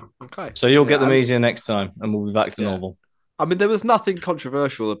 Okay. So you'll get them easier next time, and we'll be back to normal. I mean, there was nothing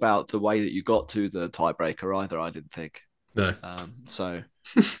controversial about the way that you got to the tiebreaker either, I didn't think. No. So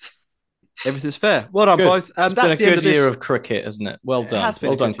everything's fair. Well done, both. It's been a good year of cricket, hasn't it? Well done.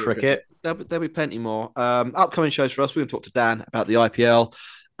 Well done, cricket. There'll be plenty more. Upcoming shows for us. We're going to talk to Dan about the IPL.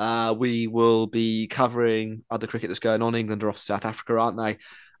 We will be covering other cricket that's going on. England are off to South Africa, aren't they?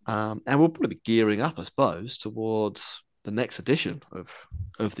 And we'll probably be gearing up, I suppose, towards the next edition of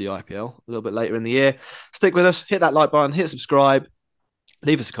the IPL a little bit later in the year. Stick with us, hit that like button, hit subscribe,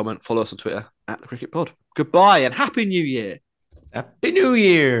 leave us a comment, follow us on Twitter at the Cricket Pod. Goodbye and Happy New Year. Happy New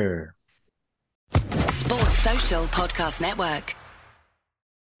Year. Sports Social Podcast Network.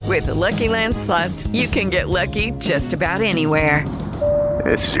 With the Lucky Land Slots, you can get lucky just about anywhere.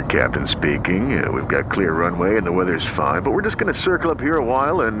 This is your captain speaking. We've got clear runway and the weather's fine, but we're just going to circle up here a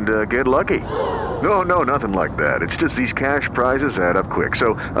while and get lucky. No, nothing like that. It's just these cash prizes add up quick.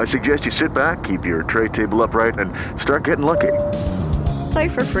 So I suggest you sit back, keep your tray table upright, and start getting lucky. Play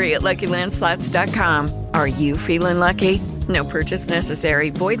for free at LuckyLandSlots.com. Are you feeling lucky? No purchase necessary.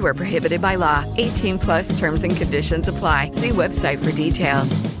 Void where prohibited by law. 18+ terms and conditions apply. See website for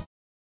details.